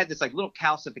now had this like little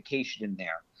calcification in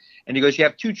there. And he goes, you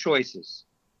have two choices.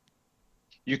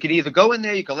 You could either go in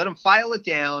there, you can let them file it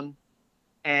down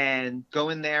and go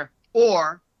in there,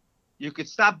 or you could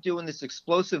stop doing this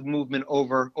explosive movement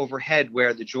overhead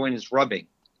where the joint is rubbing.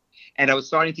 And I was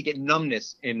starting to get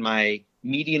numbness in my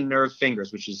median nerve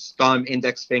fingers, which is thumb,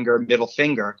 index finger, middle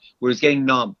finger, where it was getting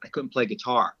numb. I couldn't play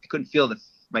guitar. I couldn't feel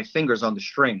my fingers on the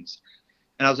strings.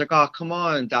 And I was like, oh, come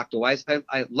on, Dr. Weiss.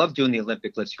 I love doing the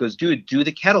Olympic lifts. He goes, dude, do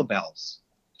the kettlebells.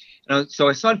 So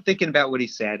I started thinking about what he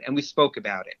said, and we spoke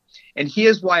about it. And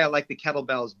here's why I like the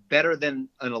kettlebells better than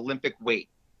an Olympic weight.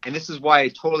 And this is why I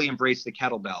totally embrace the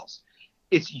kettlebells.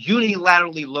 It's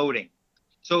unilaterally loading.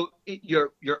 So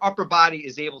your upper body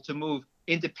is able to move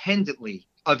independently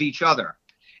of each other.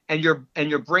 And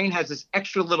your brain has this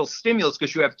extra little stimulus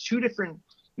because you have two different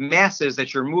masses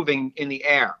that you're moving in the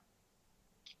air,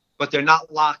 but they're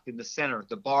not locked in the center,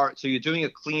 the bar. So you're doing a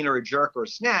clean or a jerk or a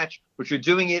snatch, but you're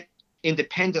doing it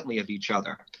independently of each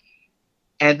other.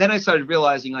 And then I started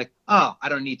realizing, like, oh, I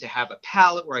don't need to have a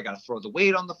pallet where I got to throw the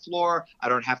weight on the floor. I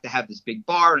don't have to have this big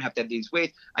bar. I don't have to have these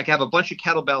weights. I can have a bunch of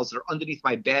kettlebells that are underneath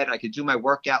my bed. I could do my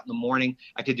workout in the morning.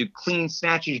 I could do clean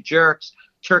snatches, jerks,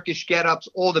 Turkish get-ups,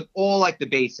 all like the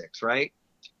basics, right?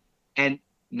 And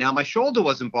now my shoulder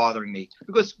wasn't bothering me,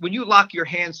 because when you lock your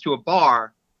hands to a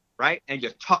bar, right, and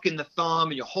you're tucking the thumb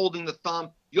and you're holding the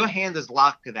thumb, your hand is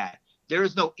locked to that. There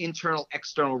is no internal,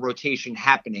 external rotation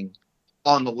happening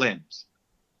on the limbs.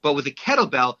 But with a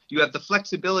kettlebell, you have the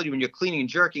flexibility when you're cleaning and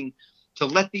jerking to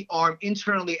let the arm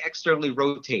internally, externally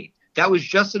rotate. That was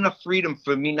just enough freedom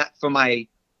for me, not for my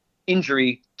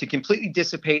injury, to completely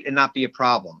dissipate and not be a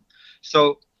problem.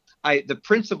 So the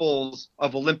principles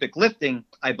of Olympic lifting,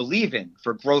 I believe in,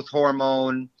 for growth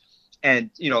hormone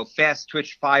and, fast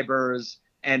twitch fibers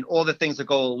and all the things that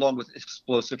go along with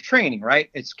explosive training, right?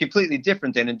 It's completely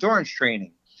different than endurance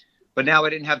training. But now I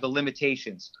didn't have the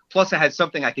limitations. Plus, I had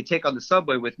something I could take on the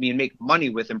subway with me and make money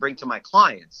with and bring to my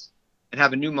clients, and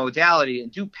have a new modality and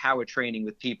do power training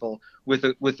with people with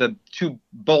a two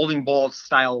bowling ball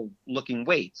style looking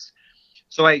weights.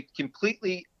 So I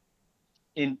completely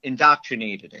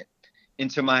indoctrinated it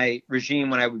into my regime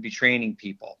when I would be training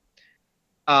people.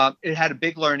 It had a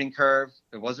big learning curve.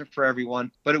 It wasn't for everyone,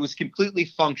 but it was completely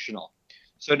functional.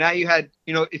 So now you had,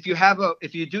 if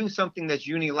you're doing something that's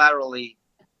unilaterally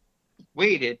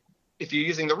weighted, if you're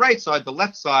using the right side, the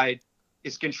left side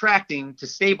is contracting to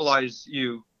stabilize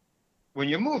you when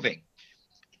you're moving.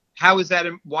 How is that?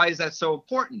 Why is that so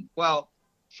important? Well,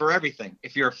 for everything.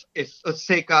 If let's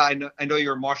take, I know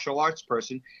you're a martial arts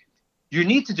person, you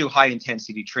need to do high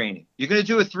intensity training. You're going to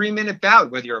do a 3-minute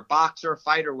bout, whether you're a boxer, a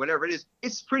fighter, whatever it is.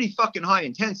 It's pretty fucking high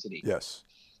intensity. Yes.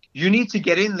 You need to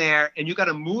get in there and you got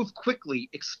to move quickly,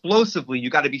 explosively. You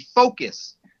got to be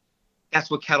focused.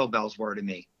 That's what kettlebells were to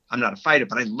me. I'm not a fighter,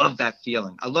 but I love that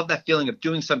feeling. I love that feeling of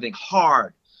doing something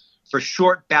hard for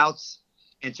short bouts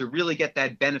and to really get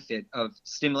that benefit of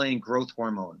stimulating growth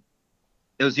hormone.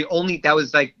 That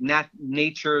was like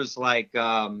nature's like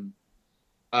fountain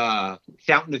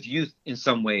of youth in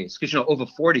some ways. Because, over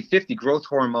 40, 50, growth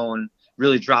hormone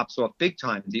really drops off big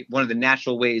time. One of the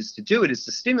natural ways to do it is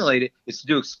to stimulate it, is to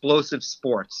do explosive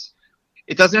sports.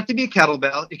 It doesn't have to be a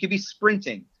kettlebell. It could be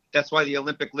sprinting. That's why the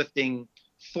Olympic lifting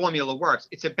formula works.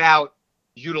 It's about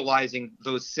utilizing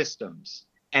those systems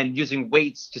and using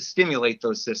weights to stimulate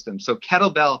those systems. So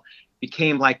kettlebell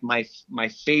became like my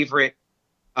favorite,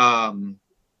 one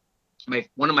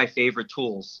of my favorite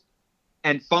tools.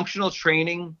 And functional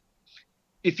training,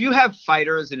 if you have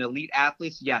fighters and elite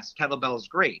athletes, yes, kettlebell is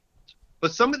great.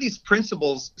 But some of these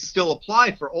principles still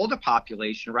apply for older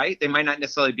population, right? They might not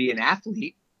necessarily be an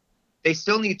athlete. They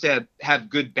still need to have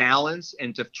good balance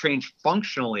and to train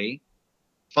functionally.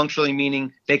 Functionally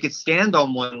meaning they could stand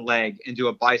on one leg and do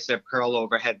a bicep curl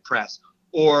overhead press,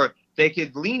 or they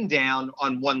could lean down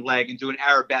on one leg and do an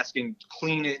arabesque and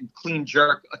clean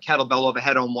jerk a kettlebell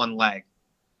overhead on one leg.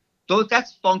 So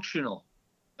that's functional.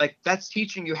 Like, that's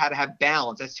teaching you how to have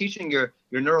balance. That's teaching your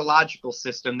neurological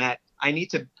system that I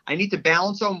need to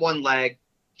balance on one leg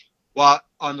while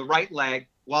on the right leg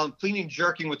while I'm clean and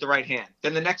jerking with the right hand.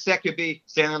 Then the next set could be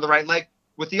standing on the right leg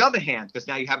with the other hand, because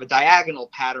now you have a diagonal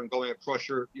pattern going across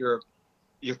your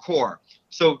core.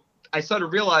 So I started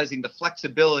realizing the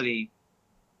flexibility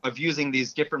of using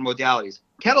these different modalities.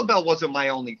 Kettlebell wasn't my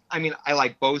only. I mean, I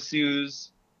like BOSUs,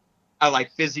 I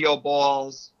like physio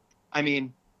balls. I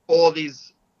mean, all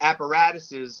these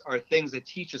apparatuses are things that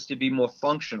teach us to be more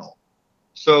functional.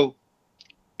 So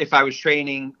if I was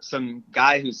training some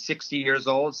guy who's 60 years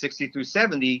old, 60 through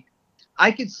 70,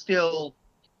 I could still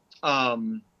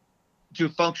do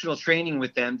functional training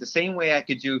with them the same way I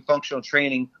could do functional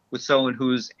training with someone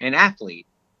who's an athlete.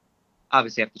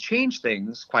 Obviously, I have to change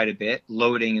things quite a bit,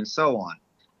 loading and so on.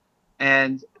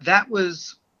 And that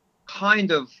was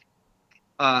kind of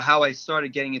how I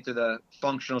started getting into the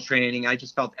functional training. I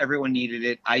just felt everyone needed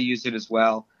it. I used it as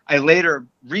well. I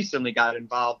recently got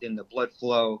involved in the blood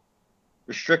flow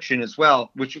restriction as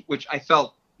well, which I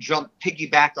felt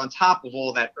piggybacked on top of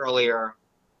all that earlier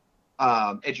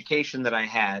education that I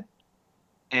had,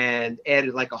 and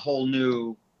added like a whole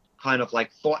new kind of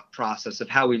like thought process of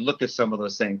how we look at some of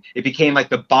those things. It became like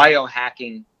the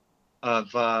biohacking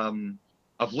of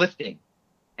lifting,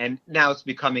 and now it's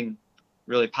becoming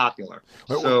really popular.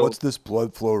 So what's this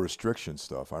blood flow restriction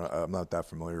stuff? I'm not that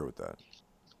familiar with that.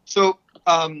 So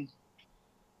I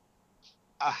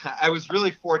was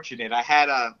really fortunate. I had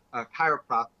a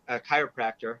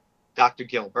chiropractor, Dr.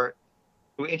 Gilbert,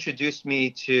 who introduced me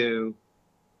to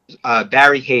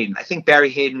Barry Hayden. I think Barry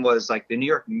Hayden was like the New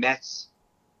York Mets.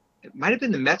 It might have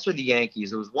been the Mets or the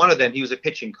Yankees. It was one of them. He was a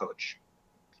pitching coach.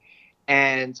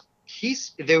 And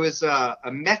there was a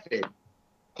method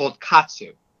called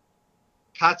KAATSU.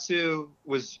 KAATSU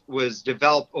was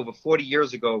developed over 40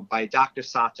 years ago by Dr.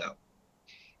 Sato.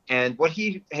 And what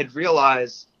he had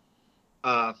realized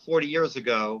 40 years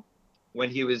ago,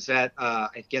 when he was at,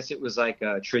 I guess it was like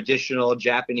a traditional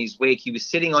Japanese wake, he was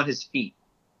sitting on his feet.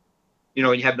 You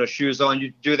know, you have no shoes on.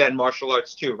 You do that in martial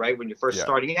arts too, right? When you're first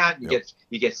starting out, you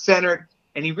get centered.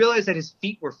 And he realized that his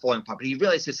feet were falling apart, but he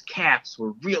realized his calves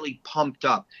were really pumped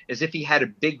up, as if he had a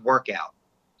big workout.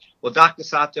 Well, Dr.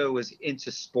 Sato was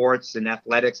into sports and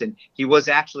athletics, and he was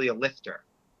actually a lifter,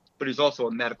 but he was also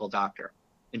a medical doctor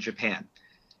in Japan.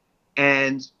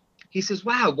 And he says,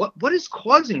 wow, what is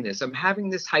causing this? I'm having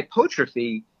this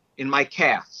hypertrophy in my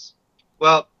calves.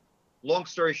 Well, long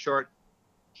story short,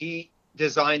 he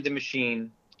designed a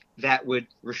machine that would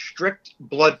restrict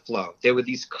blood flow. There were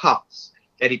these cuffs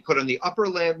that he put on the upper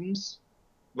limbs,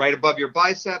 right above your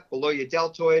bicep, below your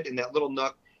deltoid, in that little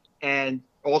nook, and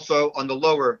also on the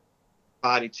lower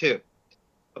body too,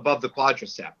 above the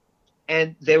quadricep.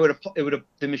 And the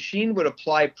machine would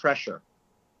apply pressure,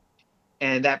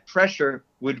 and that pressure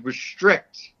would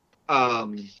restrict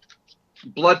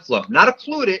blood flow, not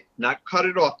occlude it, not cut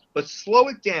it off, but slow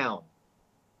it down.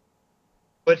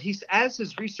 But as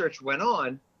his research went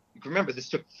on, remember, this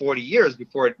took 40 years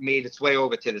before it made its way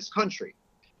over to this country,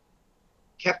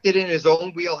 kept it in his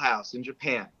own wheelhouse in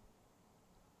Japan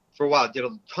for a while, did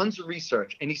tons of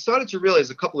research, and he started to realize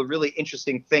a couple of really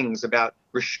interesting things about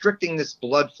restricting this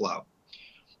blood flow.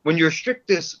 When you restrict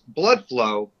this blood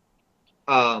flow,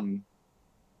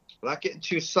 without getting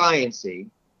too sciencey,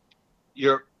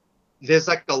 there's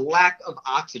like a lack of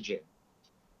oxygen.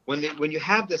 When you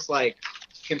have this like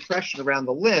compression around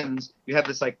the limbs, you have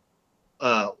this like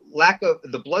lack of,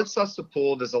 the blood starts to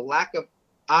pool, there's a lack of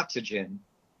oxygen,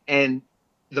 and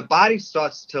the body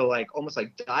starts to like almost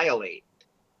like dilate,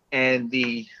 and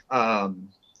the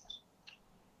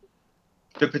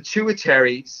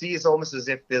pituitary sees almost as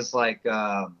if there's like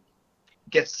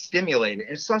gets stimulated,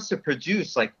 and it starts to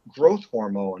produce like growth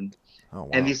hormone. Oh, wow.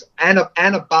 And these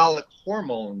anabolic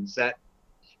hormones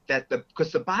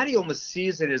because the body almost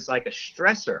sees it as like a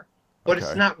stressor, but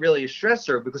It's not really a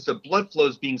stressor, because the blood flow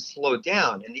is being slowed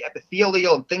down, and the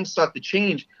epithelial and things start to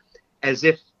change as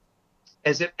if,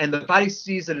 and the body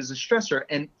sees it as a stressor.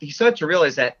 And he started to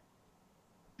realize that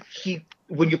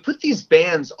when you put these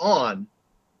bands on,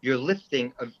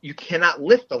 you cannot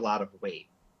lift a lot of weight.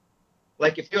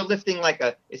 Like if you're lifting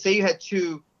say you had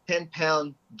two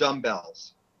 10-pound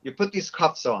dumbbells, you put these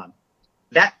cuffs on,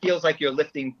 that feels like you're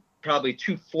lifting probably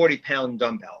two 40-pound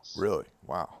dumbbells. Really?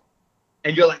 Wow.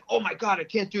 And you're like, oh my God, I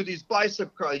can't do these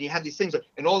bicep curls. And you have these things,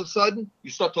 and all of a sudden you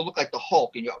start to look like the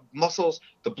Hulk, and your muscles,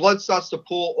 the blood starts to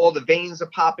pool, all the veins are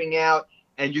popping out,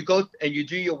 and you go and you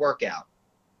do your workout.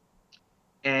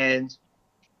 And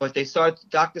but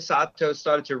Dr. Sato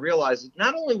started to realize that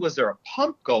not only was there a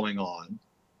pump going on,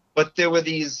 but there were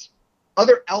these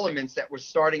other elements that were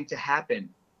starting to happen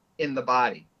in the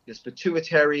body. This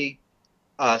pituitary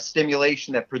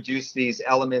stimulation that produced these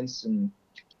elements,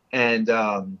 and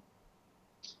the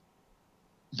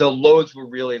loads were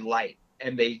really light,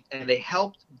 and they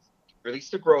helped release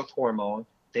the growth hormone.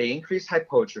 They increased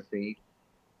hypertrophy,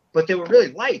 but they were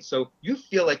really light. So you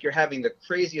feel like you're having the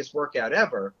craziest workout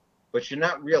ever, but you're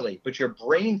not really. But your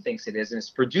brain thinks it is, and it's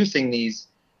producing these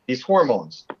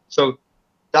hormones. So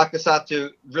Dr. Sato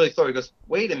really thought, he goes,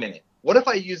 wait a minute, what if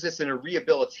I use this in a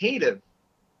rehabilitative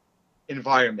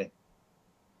environment?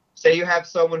 Say you have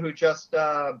someone who just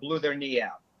blew their knee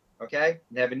out, okay?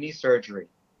 They have a knee surgery.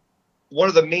 One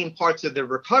of the main parts of the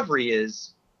recovery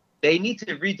is they need to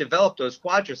redevelop those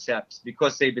quadriceps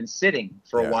because they've been sitting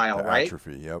for a while, right?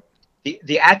 Atrophy, yep.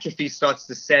 The atrophy starts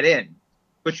to set in.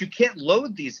 But you can't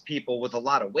load these people with a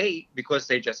lot of weight because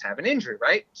they just have an injury,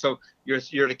 right? So you're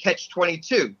to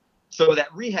catch-22. So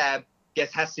that rehab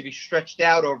has to be stretched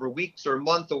out over weeks or a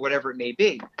month or whatever it may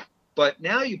be. But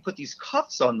now you put these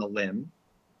cuffs on the limb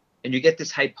and you get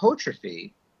this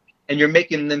hypertrophy, and you're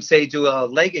making them, say, do a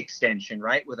leg extension,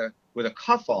 right, with a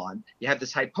cuff on. You have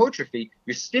this hypertrophy.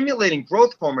 You're stimulating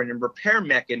growth hormone and repair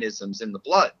mechanisms in the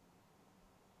blood,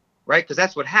 right? Because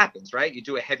that's what happens, right? You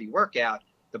do a heavy workout,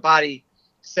 the body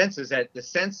senses that, the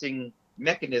sensing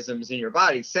mechanisms in your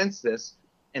body sense this,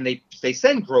 and they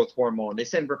send growth hormone, they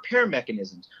send repair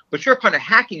mechanisms, but you're kind of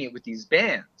hacking it with these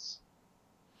bands,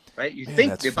 right? You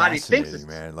think the body thinks it's,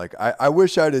 man. Like I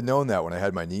wish I'd have known that when I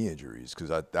had my knee injuries, because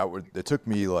it took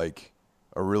me like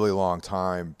a really long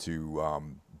time to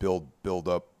build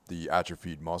up the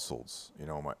atrophied muscles,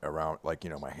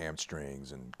 my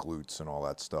hamstrings and glutes and all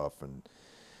that stuff, and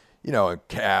and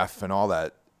calf and all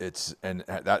that.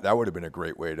 That would have been a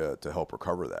great way to help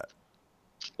recover that.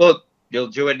 Well, you'll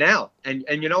do it now. And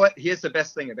you know what? Here's the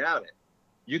best thing about it.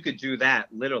 You could do that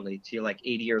literally till you're like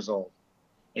 80 years old.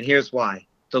 And here's why.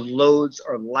 The loads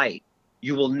are light.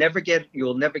 You will never get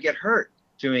hurt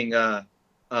doing a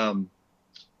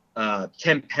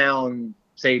 10-pound,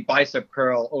 say, bicep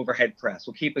curl overhead press.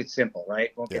 We'll keep it simple,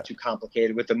 right? Won't get too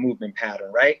complicated with the movement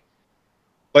pattern, right?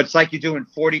 But it's like you're doing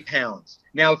 40 pounds.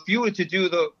 Now, if you were to do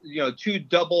the, 2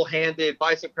 double-handed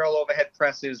bicep curl overhead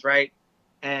presses, right,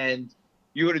 and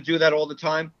you were to do that all the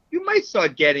time, you might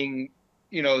start getting,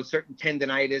 certain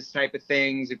tendinitis type of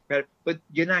things, but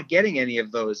you're not getting any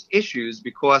of those issues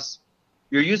because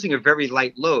you're using a very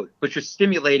light load, but you're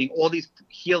stimulating all these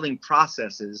healing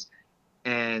processes,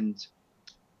 and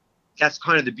that's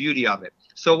kind of the beauty of it.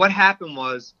 So what happened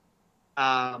was,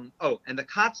 and the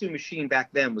Katsu machine back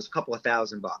then was a couple of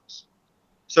 $1,000.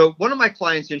 So one of my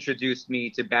clients introduced me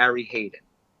to Barry Hayden.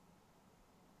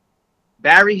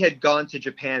 Barry had gone to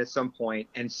Japan at some point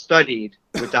and studied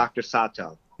with Dr.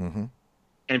 Sato, mm-hmm.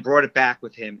 and brought it back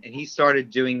with him. And he started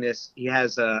doing this. He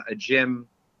has a gym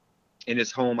in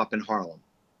his home up in Harlem.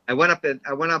 I went up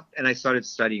and I started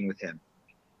studying with him.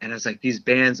 And I was like, these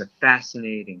bands are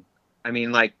fascinating. I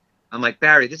mean, I'm like,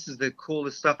 Barry, this is the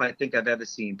coolest stuff I think I've ever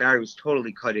seen. Barry was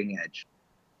totally cutting edge.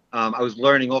 I was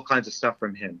learning all kinds of stuff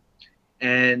from him.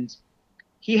 And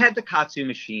he had the Katsu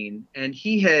machine, and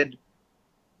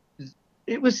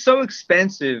it was so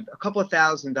expensive, a couple of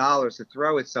 $1,000 to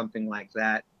throw at something like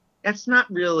that. That's not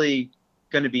really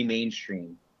going to be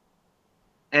mainstream.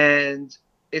 And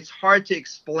it's hard to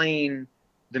explain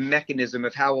the mechanism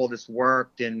of how all this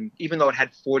worked. And even though it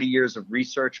had 40 years of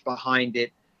research behind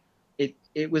it,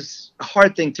 it was a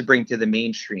hard thing to bring to the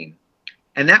mainstream.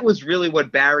 And that was really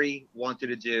what Barry wanted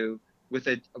to do with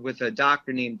a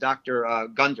doctor named Dr.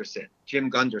 Gunderson, Jim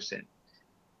Gunderson.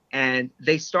 And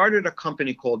they started a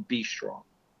company called Be Strong,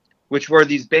 which were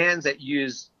these bands that you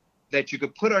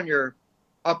could put on your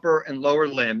upper and lower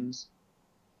limbs.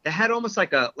 It had almost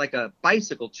like a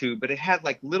bicycle tube, but it had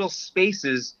like little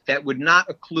spaces that would not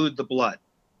occlude the blood.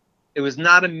 It was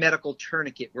not a medical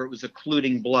tourniquet where it was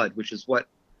occluding blood, which is what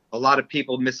a lot of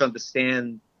people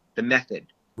misunderstand the method.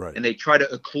 Right. And they try to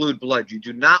occlude blood. You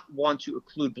do not want to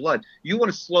occlude blood. You want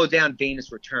to slow down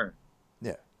venous return.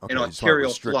 Yeah. Okay. And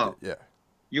arterial flow. Yeah.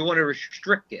 You want to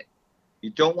restrict it.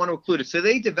 You don't want to occlude it. So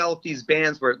they developed these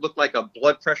bands where it looked like a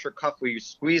blood pressure cuff where you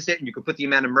squeeze it and you could put the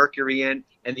amount of mercury in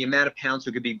and the amount of pounds. So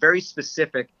it could be very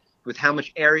specific with how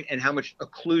much area and how much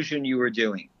occlusion you were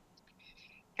doing.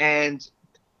 And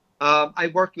I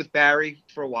worked with Barry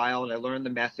for a while, and I learned the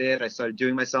method. I started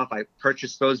doing myself. I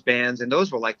purchased those bands, and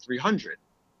those were like $300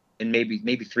 and maybe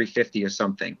 $350 or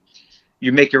something.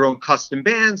 You make your own custom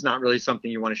bands, not really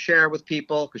something you want to share with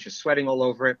people because you're sweating all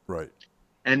over it. Right.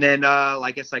 And then,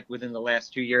 I guess like within the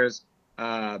last 2 years,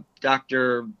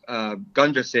 Dr.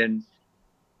 Gunderson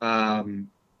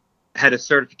had a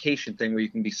certification thing where you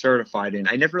can be certified in.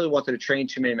 I never really wanted to train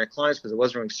too many of my clients because I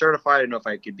wasn't really certified. I didn't know if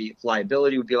I could be,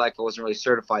 flyability would be like if I wasn't really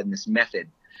certified in this method.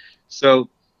 So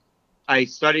I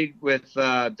studied with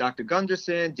Dr.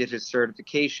 Gunderson, did his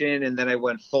certification, and then I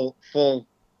went full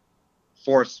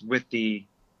force with the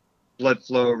blood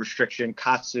flow restriction,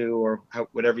 KAATSU, or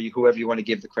whoever you want to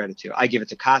give the credit to. I give it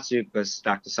to KAATSU because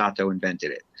Dr. Sato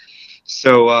invented it.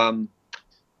 So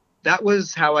that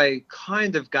was how I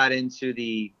kind of got into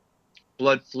the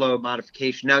blood flow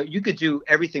modification. Now, you could do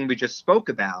everything we just spoke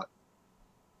about,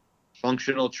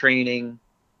 functional training,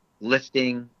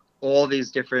 lifting, all these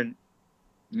different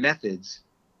methods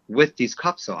with these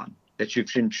cups on that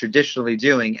you've been traditionally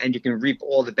doing, and you can reap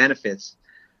all the benefits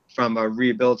from a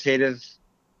rehabilitative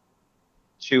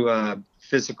to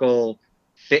physical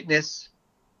fitness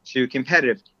to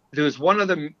competitive. There was one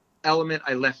other element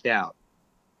I left out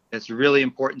that's really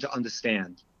important to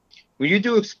understand. When you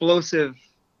do explosive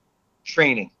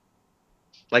training,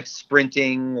 like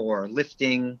sprinting or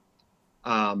lifting,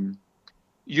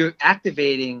 you're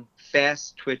activating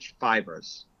fast twitch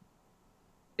fibers.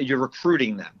 You're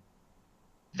recruiting them.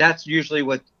 That's usually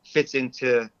what fits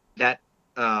into that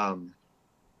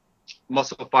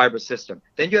muscle fiber system.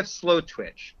 Then you have slow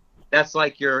twitch. That's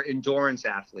like your endurance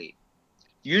athlete.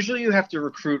 Usually you have to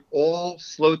recruit all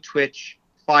slow twitch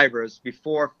fibers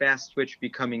before fast twitch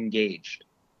become engaged.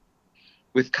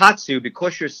 With KAATSU,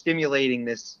 because you're stimulating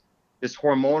this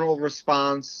hormonal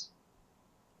response,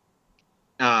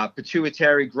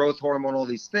 pituitary growth hormone, all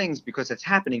these things, because it's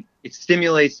happening, it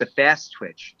stimulates the fast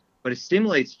twitch, but it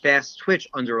stimulates fast twitch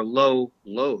under a low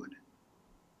load,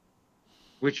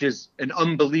 which is an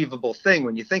unbelievable thing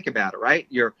when you think about it, right?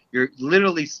 You're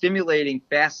literally stimulating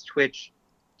fast twitch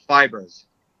fibers.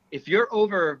 If you're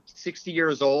over 60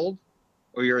 years old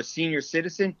or you're a senior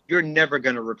citizen, you're never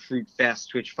going to recruit fast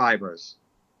twitch fibers.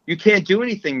 You can't do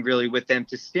anything really with them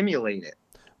to stimulate it.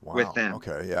 Wow. With them.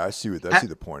 Okay. Yeah, I see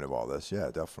the point of all this. Yeah,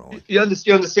 definitely. You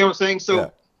understand what I'm saying? So, yeah.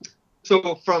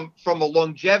 So from a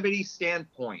longevity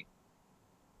standpoint,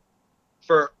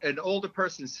 for an older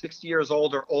person, 60 years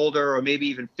old or older, or maybe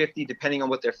even 50, depending on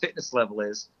what their fitness level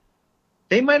is,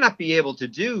 they might not be able to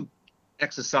do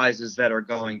exercises that are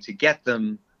going to get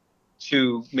them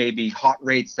to maybe heart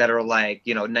rates that are like,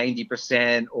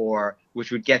 90%, or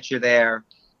which would get you there,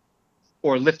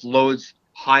 or lift loads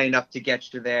high enough to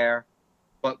get you there.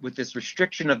 But with this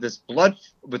restriction of this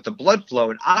with the blood flow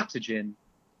and oxygen,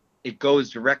 it goes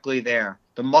directly there.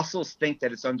 The muscles think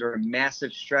that it's under a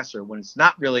massive stressor when it's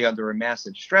not really under a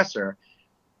massive stressor.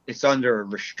 It's under a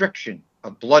restriction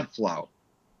of blood flow.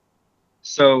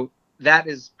 So that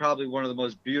is probably one of the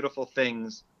most beautiful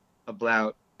things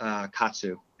about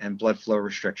KAATSU and blood flow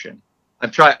restriction.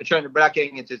 I'm trying to, without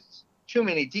getting into too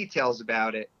many details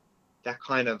about it, that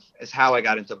kind of is how I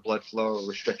got into blood flow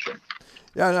restriction.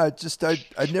 Yeah, no,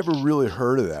 I'd never really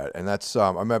heard of that, and that's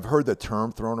I've heard the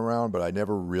term thrown around, but I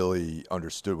never really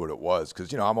understood what it was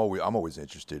because I'm always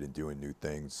interested in doing new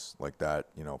things like that,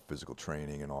 physical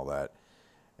training and all that,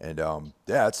 and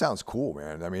yeah, it sounds cool,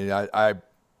 man. I mean, I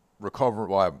recovered.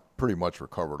 Well, I'm pretty much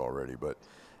recovered already, but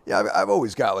yeah, I've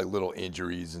always got like little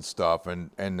injuries and stuff, and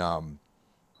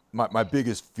my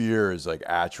biggest fear is like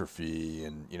atrophy,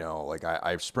 and like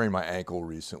I've sprained my ankle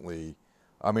recently.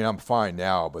 I mean, I'm fine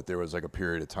now, but there was like a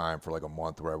period of time for like a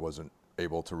month where I wasn't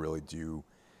able to really do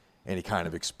any kind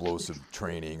of explosive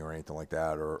training or anything like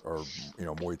that, or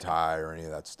Muay Thai or any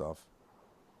of that stuff.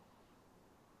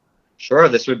 Sure,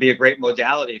 this would be a great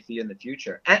modality for you in the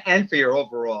future, and for your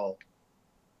overall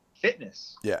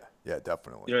fitness. Yeah,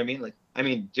 definitely. You know what I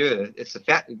mean? Dude, it's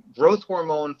the growth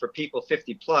hormone for people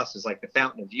 50 plus is like the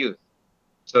fountain of youth.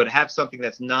 So to have something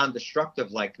that's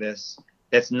non-destructive like this,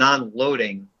 that's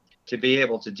non-loading, to be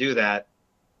able to do that,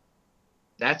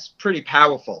 that's pretty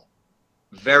powerful,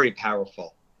 very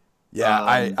powerful. Yeah,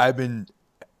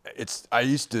 I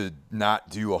used to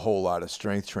not do a whole lot of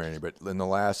strength training, but in the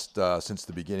last, since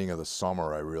the beginning of the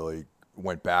summer, I really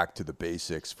went back to the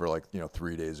basics for like,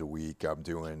 3 days a week. I'm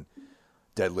doing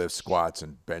deadlifts, squats,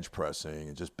 and bench pressing,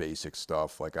 and just basic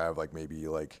stuff. Like I have like maybe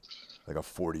like a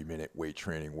 40-minute weight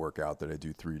training workout that I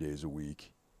do 3 days a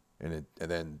week. And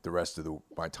then the rest of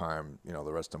my time, the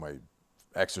rest of my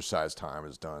exercise time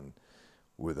is done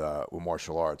with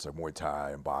martial arts like Muay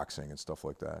Thai and boxing and stuff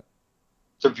like that.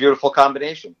 It's a beautiful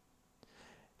combination.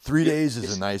 3 days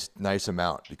is a nice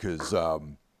amount because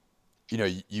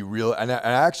you really, and I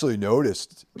actually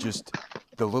noticed just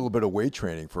the little bit of weight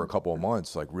training for a couple of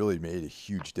months like really made a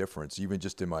huge difference, even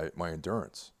just in my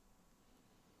endurance.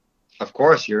 Of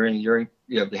course, you're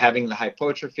having the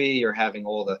hypertrophy, you're having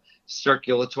all the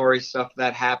circulatory stuff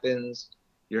that happens,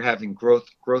 you're having growth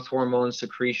hormone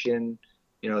secretion,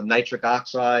 nitric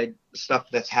oxide stuff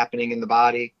that's happening in the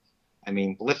body. I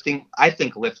mean, I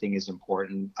think lifting is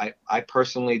important. I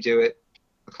personally do it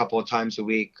a couple of times a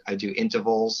week. I do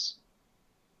intervals.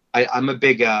 I'm a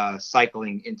big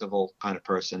cycling interval kind of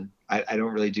person. I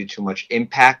don't really do too much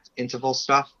impact interval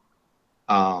stuff.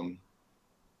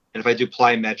 And if I do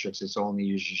plyometrics, it's only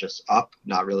usually just up,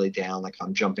 not really down, like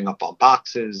I'm jumping up on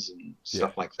boxes and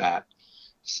stuff like that.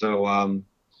 So,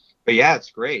 but yeah,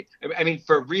 it's great. I mean,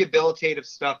 for rehabilitative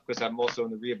stuff, because I'm also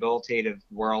in the rehabilitative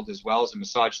world as well as a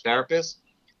massage therapist,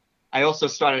 I also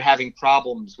started having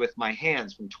problems with my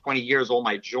hands from 20 years, all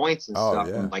my joints and stuff.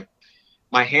 Yeah. And like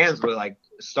my hands were like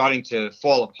starting to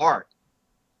fall apart.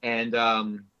 And,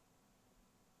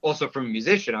 also from a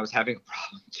musician, I was having a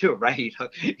problem too, right?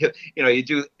 You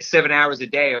do 7 hours a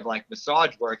day of like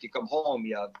massage work. You come home,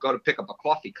 you go to pick up a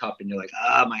coffee cup, and you're like,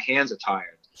 my hands are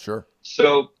tired. Sure.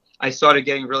 So I started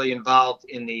getting really involved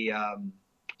in the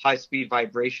high-speed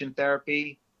vibration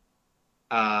therapy,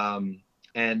 and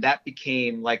that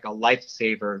became like a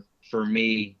lifesaver for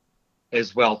me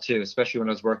as well too, especially when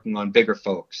I was working on bigger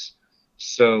folks.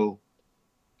 So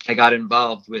I got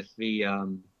involved with the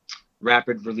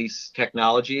Rapid Release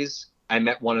Technologies. I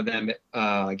met one of them at,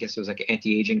 I guess it was like an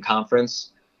anti-aging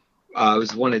conference. It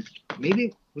was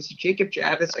maybe was it Jacob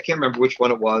Javis? I can't remember which one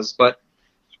it was, but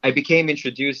I became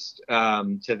introduced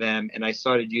to them, and I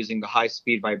started using the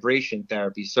high-speed vibration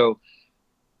therapy. So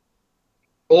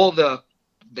all the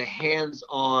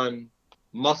hands-on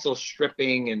muscle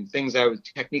stripping and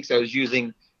techniques I was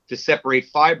using to separate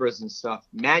fibers and stuff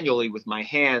manually with my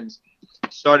hands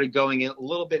started going a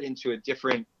little bit into a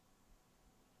different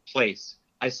place.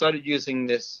 I started using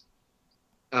this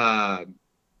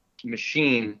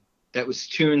machine that was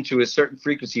tuned to a certain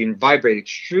frequency and vibrate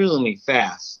extremely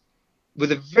fast. With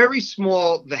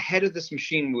the head of this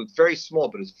machine was very small,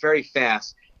 but it was very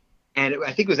fast. And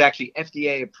I think it was actually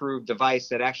FDA approved device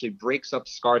that actually breaks up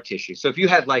scar tissue. So if you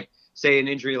had like, say, an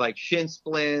injury like shin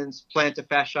splints, plantar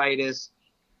fasciitis,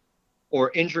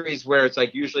 or injuries where it's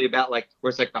like usually about like, where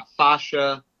it's like a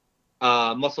fascia,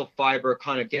 muscle fiber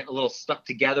kind of getting a little stuck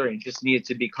together and just needed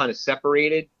to be kind of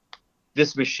separated,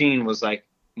 this machine was like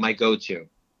my go-to.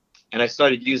 And I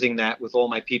started using that with all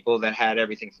my people that had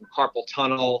everything from carpal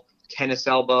tunnel, tennis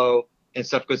elbow, and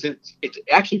stuff, because it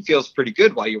actually feels pretty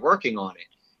good while you're working on it.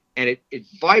 And it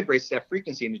vibrates that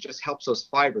frequency, and it just helps those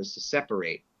fibers to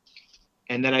separate.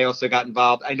 And then I also got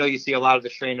involved. I know you see a lot of the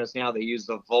trainers now, they use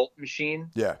the Volt machine.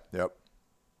 Yeah, yep.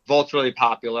 Volt's really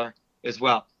popular as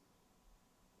well.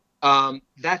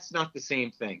 That's not the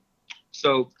same thing.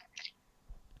 So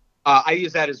I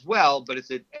use that as well, but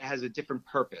it has a different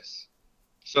purpose.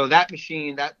 So that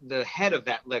machine, the head of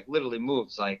that leg literally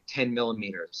moves like 10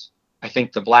 millimeters. I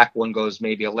think the black one goes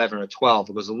maybe 11 or 12.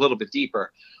 It goes a little bit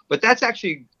deeper. But that's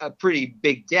actually a pretty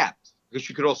big depth, because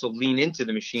you could also lean into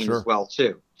the machine as well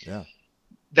too. Yeah.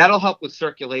 That'll help with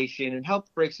circulation and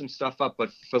help break some stuff up.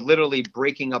 But for literally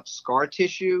breaking up scar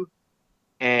tissue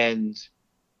and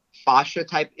fascia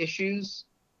type issues,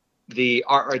 the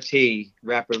RRT,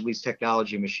 Rapid Release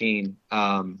Technology machine,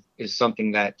 is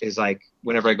something that is like,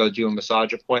 whenever I go do a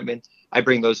massage appointment, I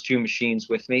bring those two machines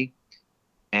with me,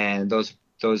 and those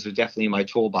are definitely in my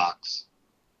toolbox.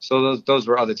 So those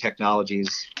were other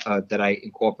technologies that I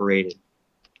incorporated,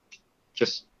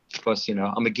 just because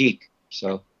I'm a geek.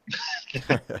 So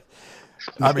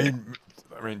I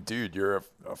mean, dude, you're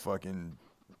a fucking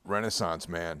Renaissance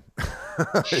man.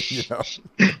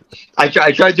 I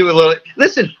try to do a little.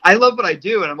 Listen, I love what I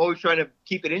do, and I'm always trying to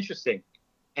keep it interesting.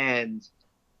 And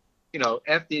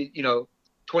after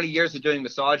 20 years of doing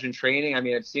massage and training, I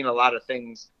mean, I've seen a lot of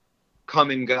things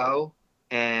come and go,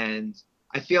 and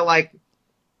I feel like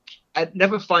I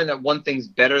never find that one thing's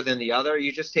better than the other.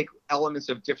 You just take elements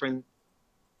of different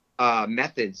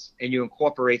methods and you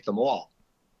incorporate them all,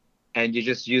 and you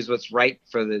just use what's right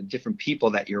for the different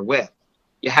people that you're with.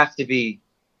 You have to be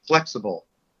flexible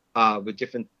with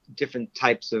different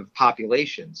types of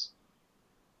populations.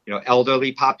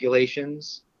 Elderly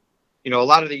populations. A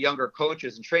lot of the younger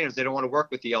coaches and trainers, they don't want to work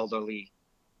with the elderly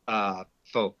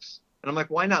folks. And I'm like,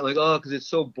 why not? Like, because it's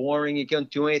so boring. You can't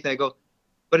do anything. I go,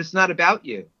 but it's not about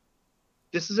you.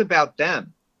 This is about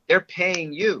them. They're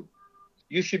paying you.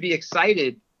 You should be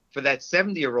excited for that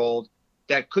 70-year-old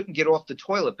that couldn't get off the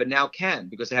toilet, but now can,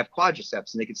 because they have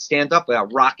quadriceps and they can stand up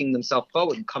without rocking themselves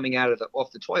forward and coming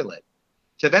off the toilet.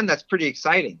 To them, that's pretty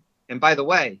exciting. And by the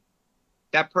way,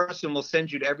 that person will send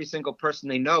you to every single person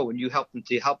they know when you help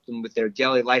them with their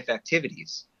daily life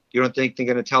activities. You don't think they're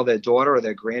going to tell their daughter or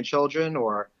their grandchildren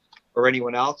or or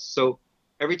anyone else. So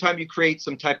every time you create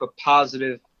some type of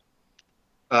positive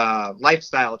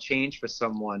lifestyle change for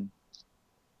someone,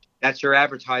 that's your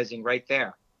advertising right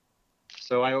there.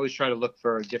 So I always try to look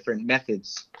for different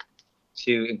methods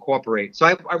to incorporate. So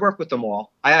I work with them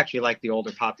all. I actually like the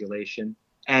older population.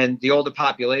 And the older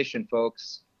population,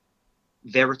 folks,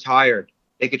 they're retired.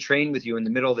 They could train with you in the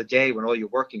middle of the day when all your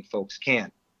working folks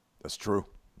can't. That's true.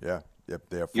 Yeah. Yep.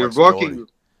 They have You're flexibility. working.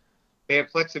 They have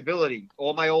flexibility.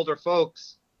 All my older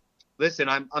folks, listen,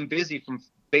 I'm busy from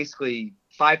basically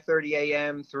 5:30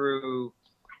 a.m. through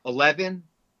 11.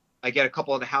 I get a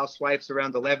couple of the housewives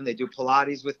around 11. They do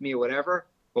Pilates with me or whatever.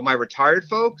 But my retired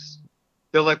folks,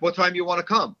 they're like, what time do you want to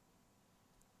come?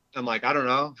 I'm like, I don't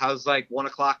know. How's like 1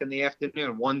 o'clock in the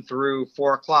afternoon, 1 through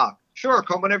 4 o'clock? Sure,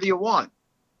 come whenever you want.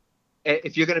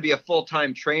 If you're going to be a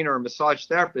full-time trainer or massage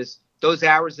therapist, those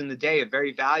hours in the day are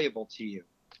very valuable to you.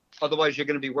 Otherwise, you're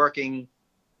going to be working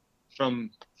from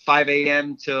 5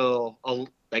 a.m. till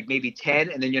like maybe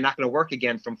 10, and then you're not going to work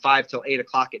again from 5 till 8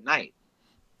 o'clock at night.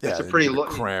 Yeah, that's a pretty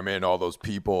cram in all those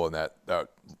people in that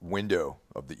window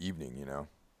of the evening, you know.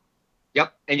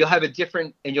 Yep, and you'll have a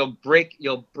different, and you'll break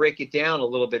it down a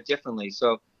little bit differently.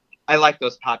 So I like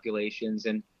those populations,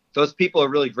 and those people are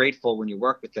really grateful when you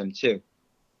work with them too,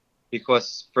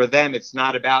 because for them it's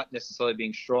not about necessarily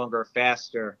being stronger or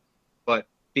faster, but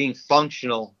being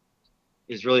functional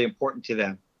is really important to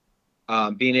them.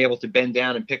 Being able to bend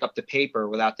down and pick up the paper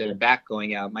without their back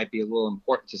going out might be a little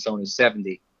important to someone who's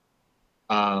 70.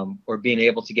 Or being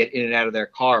able to get in and out of their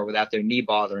car without their knee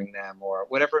bothering them, or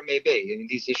whatever it may be. I mean,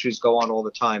 these issues go on all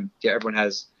the time. Yeah, everyone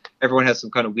has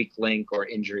some kind of weak link or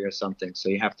injury or something, so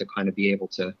you have to kind of be able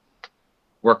to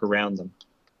work around them.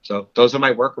 So those are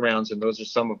my workarounds, and those are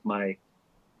some of my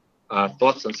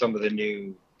thoughts on some of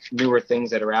the newer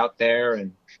things that are out there,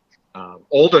 and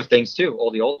older things too.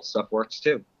 All the old stuff works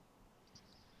too.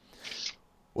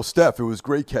 Well, Steph, it was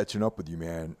great catching up with you,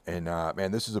 man. And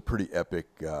man, this is a pretty epic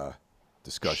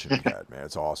discussion we had, man.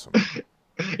 It's awesome.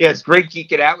 Yeah, it's great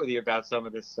geeking out with you about some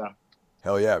of this stuff.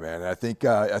 Hell yeah, man. I think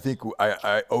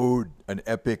I owed an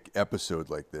epic episode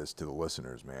like this to the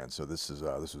listeners, man. So this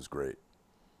was great.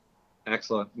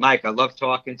 Excellent, Mike. I love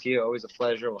talking to you. Always a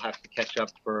pleasure. We'll have to catch up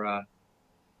for a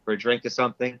drink or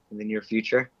something in the near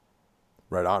future.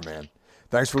 Right on, man.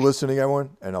 Thanks for listening,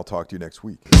 everyone, and I'll talk to you next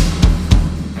week.